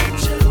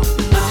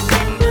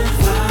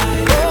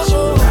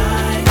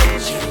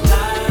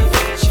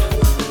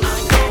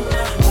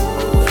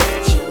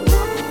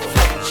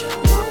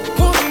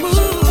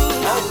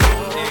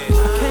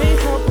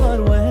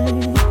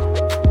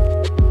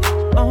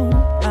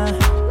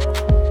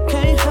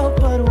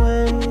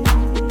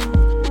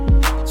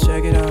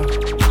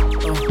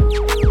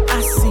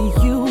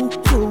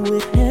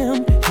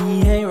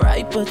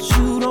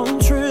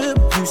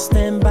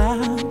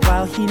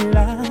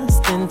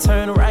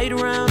 Turn right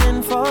around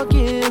and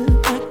forgive.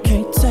 I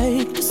can't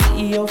take to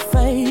see your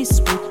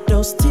face with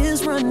those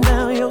tears run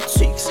down your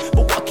cheeks.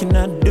 But what can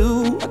I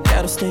do? I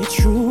gotta stay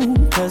true.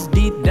 Cause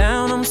deep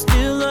down I'm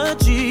still a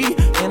G.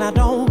 And I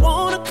don't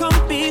wanna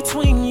come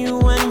between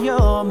you and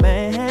your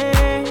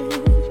man.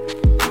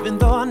 Even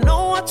though I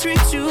know I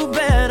treat you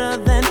better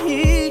than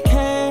he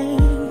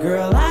can.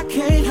 Girl, I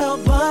can't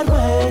help but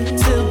wait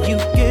till you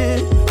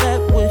get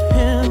that with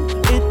him.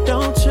 It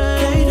don't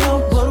change. Can't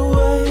help but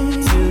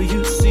wait till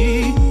you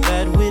see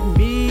that with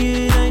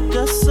me it ain't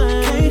the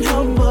same. Can't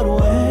help but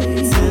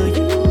wait till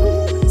you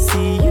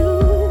see you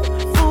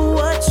for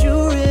what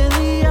you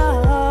really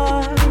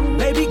are.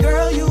 Baby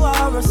girl, you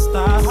are a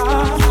star.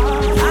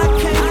 I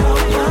can't help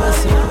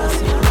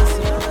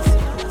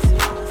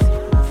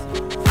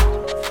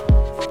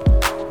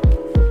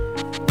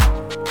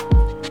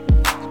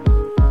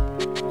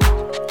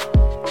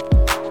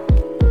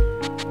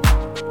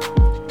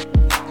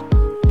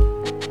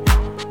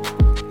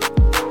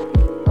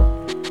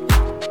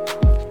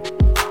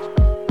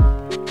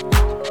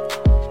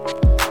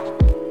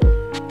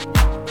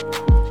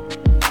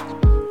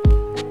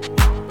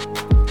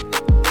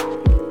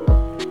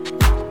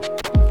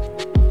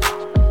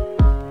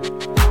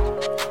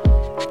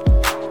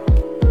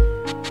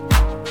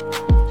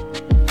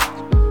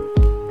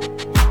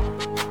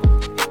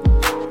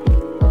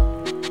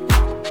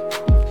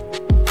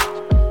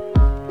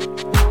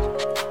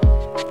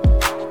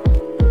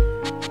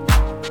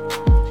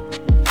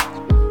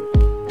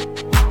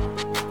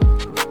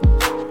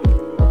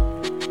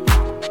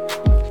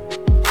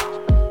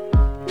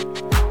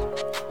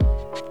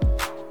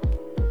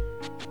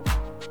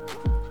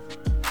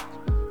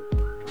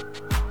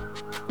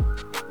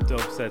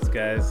Dope sets,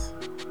 guys.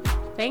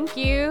 Thank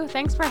you.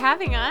 Thanks for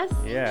having us.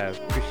 Yeah,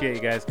 appreciate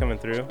you guys coming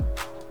through.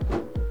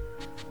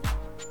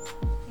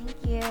 Thank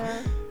you.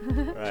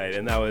 Right,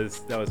 and that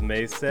was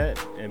May's set,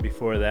 and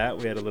before that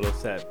we had a little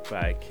set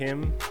by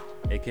Kim,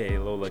 aka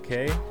Lola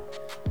K.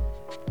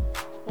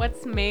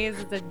 What's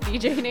May's the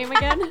DJ name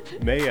again?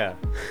 Maiyah.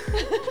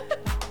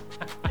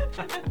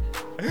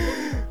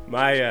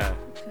 Maiyah.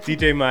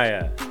 DJ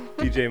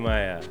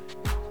Maiyah.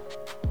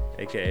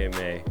 AKA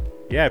May.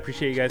 Yeah, I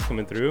appreciate you guys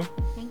coming through.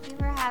 Thank you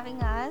for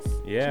having us.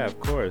 Yeah, of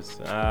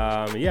course.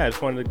 I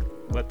just wanted to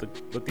let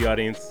the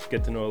audience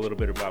get to know a little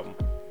bit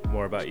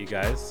more about you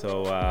guys.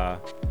 So,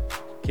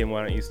 Kim,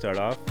 why don't you start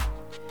off?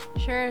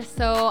 Sure.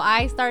 So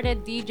I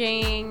started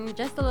DJing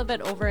just a little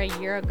bit over a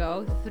year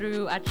ago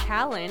through a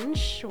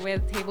challenge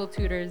with Table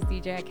Tutors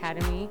DJ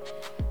Academy.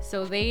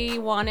 So they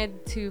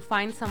wanted to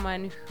find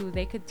someone who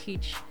they could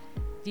teach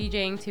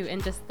DJing to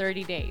in just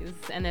 30 days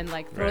and then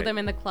throw them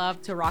in the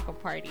club to rock a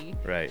party.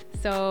 Right.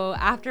 So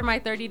after my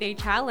 30-day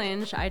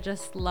challenge, I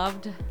just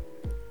loved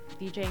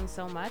DJing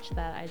so much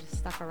that I just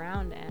stuck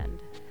around, and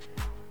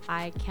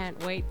I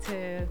can't wait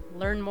to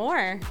learn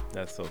more.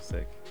 That's so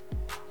sick.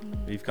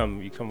 You've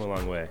come a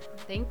long way.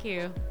 Thank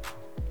you.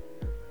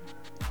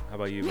 How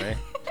about you, May?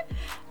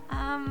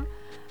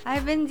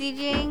 I've been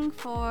DJing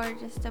for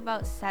just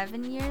about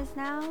 7 years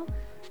now.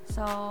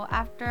 So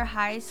after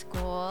high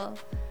school,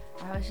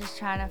 I was just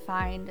trying to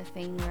find a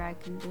thing where I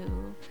can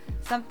do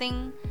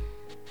something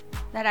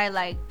that I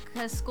like,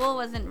 because school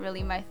wasn't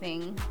really my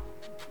thing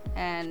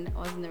and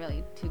wasn't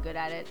really too good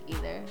at it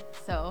either.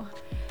 So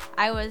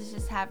I was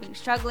just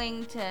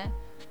struggling to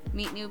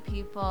meet new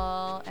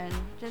people and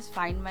just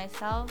find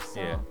myself.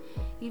 So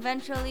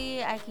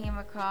eventually I came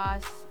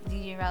across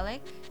DJ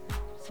Relic.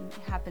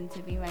 Happened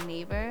to be my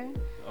neighbor.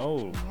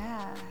 Oh.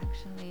 Yeah,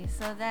 actually.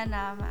 So then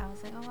I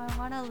was like, oh, I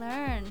want to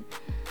learn.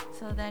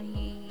 So then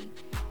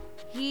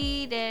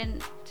he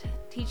didn't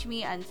teach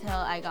me until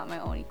I got my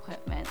own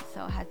equipment.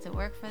 So I had to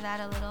work for that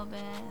a little bit,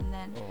 and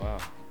then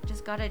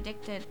just got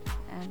addicted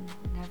and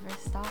never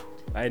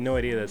stopped. I had no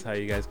idea that's how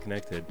you guys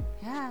connected.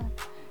 Yeah.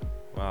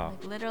 Wow.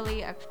 Like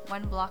literally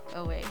 1 block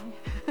away.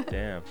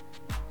 Damn.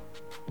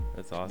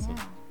 That's awesome.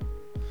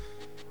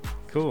 Yeah.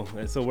 Cool.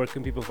 And so where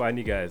can people find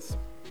you guys?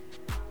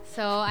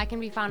 So I can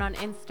be found on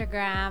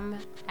Instagram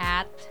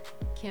at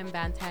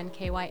Kymbantan,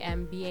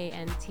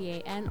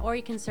 KYMBANTAN, or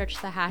you can search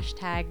the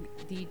hashtag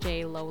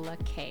DJ Lola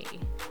K.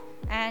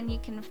 And you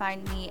can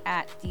find me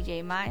at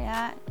DJ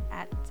Maiyah,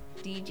 at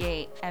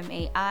DJ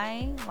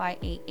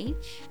MAIYAH,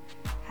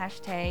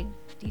 hashtag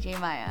DJ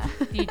Maiyah.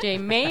 DJ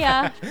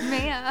Maiyah.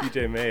 Maiyah.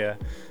 DJ Maiyah.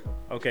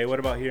 Okay, what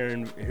about here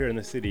in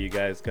the city? You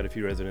guys got a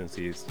few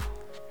residencies.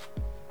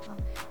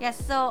 Yes,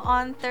 so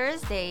on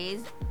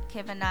Thursdays,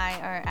 Kib and I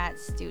are at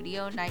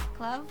Studio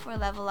Nightclub for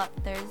Level Up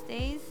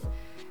Thursdays.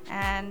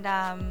 And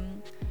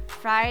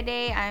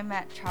Friday, I'm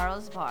at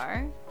Charles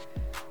Bar.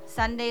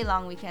 Sunday,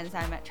 long weekends,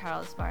 I'm at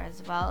Charles Bar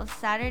as well.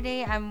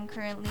 Saturday, I'm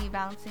currently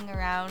bouncing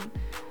around.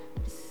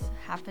 Just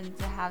happen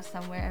to have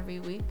somewhere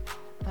every week.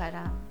 But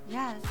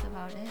yeah, that's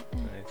about it.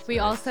 Nice, we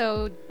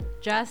also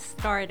just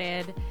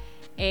started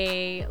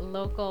a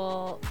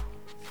local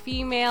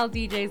female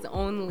DJs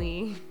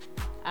only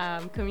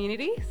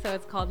community, so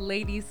it's called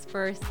Ladies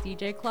First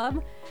DJ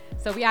Club.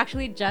 So we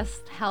actually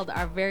just held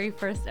our very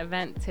first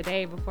event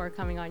today before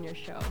coming on your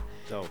show.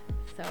 Dope.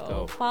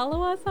 So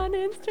follow us on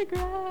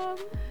Instagram.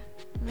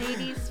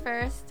 Ladies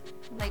First,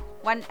 like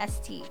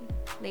 1ST.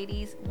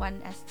 Ladies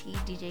 1ST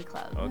DJ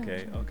Club.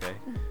 Okay.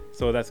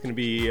 So that's gonna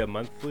be a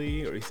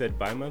monthly, or you said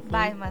bi-monthly?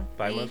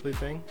 Bi-monthly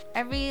thing?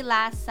 Every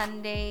last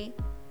Sunday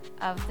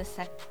of the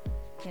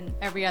second.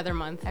 Every other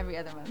month. Second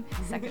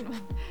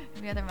month.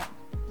 Every other month.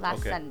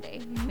 Last Sunday.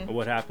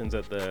 What happens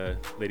at the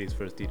Ladies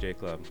First DJ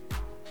Club?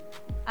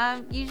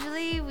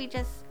 Usually we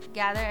just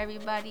gather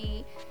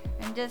everybody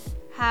and just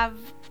have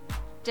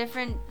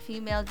different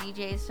female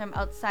DJs from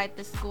outside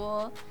the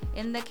school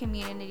in the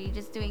community,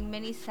 just doing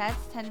mini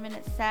sets,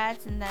 10-minute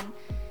sets, and then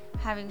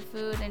having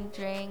food and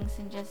drinks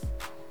and just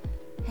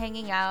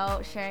hanging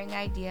out, sharing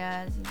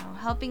ideas,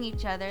 helping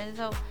each other.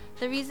 So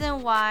the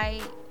reason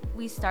why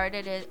we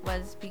started it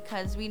was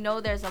because we know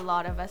there's a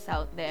lot of us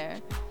out there,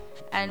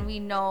 and we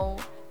know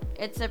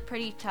it's a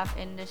pretty tough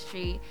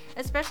industry,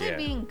 especially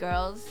being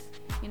girls.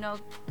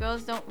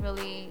 Girls don't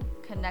really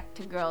connect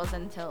to girls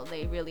until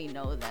they really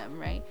know them,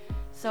 right?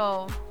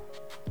 So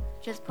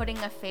just putting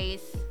a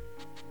face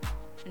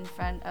in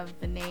front of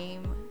the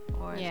name,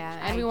 or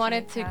and we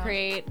wanted to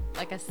create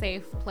like a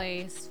safe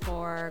place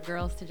for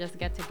girls to just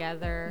get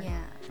together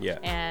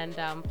and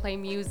play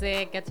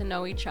music, get to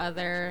know each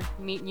other,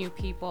 meet new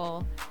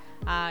people.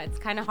 It's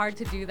kind of hard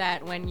to do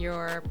that when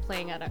you're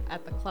playing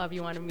at the club.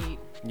 You want to meet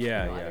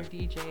other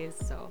DJs.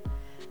 So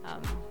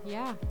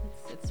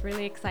it's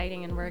really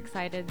exciting, and we're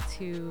excited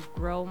to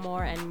grow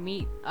more and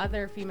meet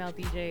other female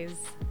DJs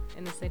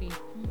in the city.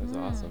 That's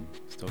awesome.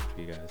 Stoked for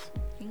you guys.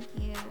 Thank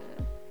you.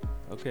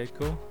 Okay,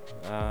 cool.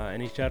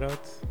 Any shout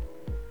outs?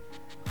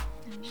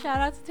 Shout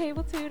out to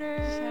Table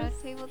Tutors.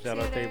 Shout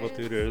out Table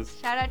Tutors.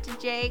 Shout out to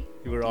Jake.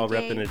 You were all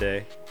repping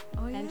today.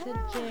 Oh, and to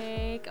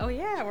Jake. Oh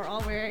yeah, we're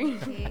all wearing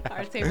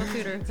our Table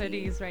Tutor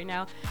hoodies right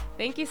now.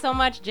 Thank you so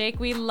much, Jake.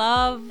 We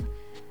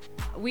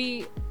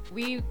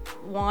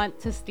want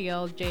to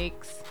steal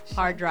Jake's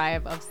hard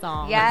drive of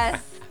songs.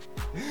 Yes.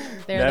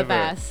 They're the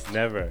best.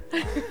 Never.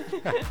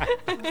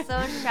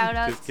 So shout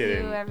out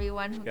to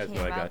everyone who came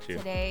out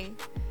today.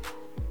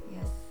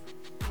 Yes.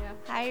 Yeah.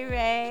 Hi,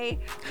 Ray.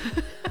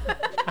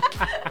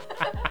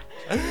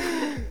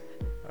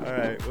 All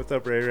right. What's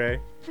up, Ray?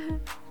 I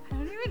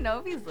don't even know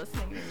if he's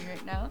listening to me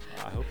right now.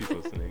 I hope he's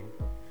listening.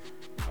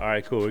 All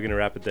right, cool. We're going to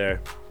wrap it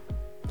there.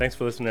 Thanks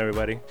for listening,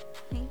 everybody.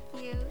 Thank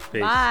you.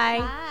 Peace. Bye.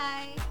 Bye.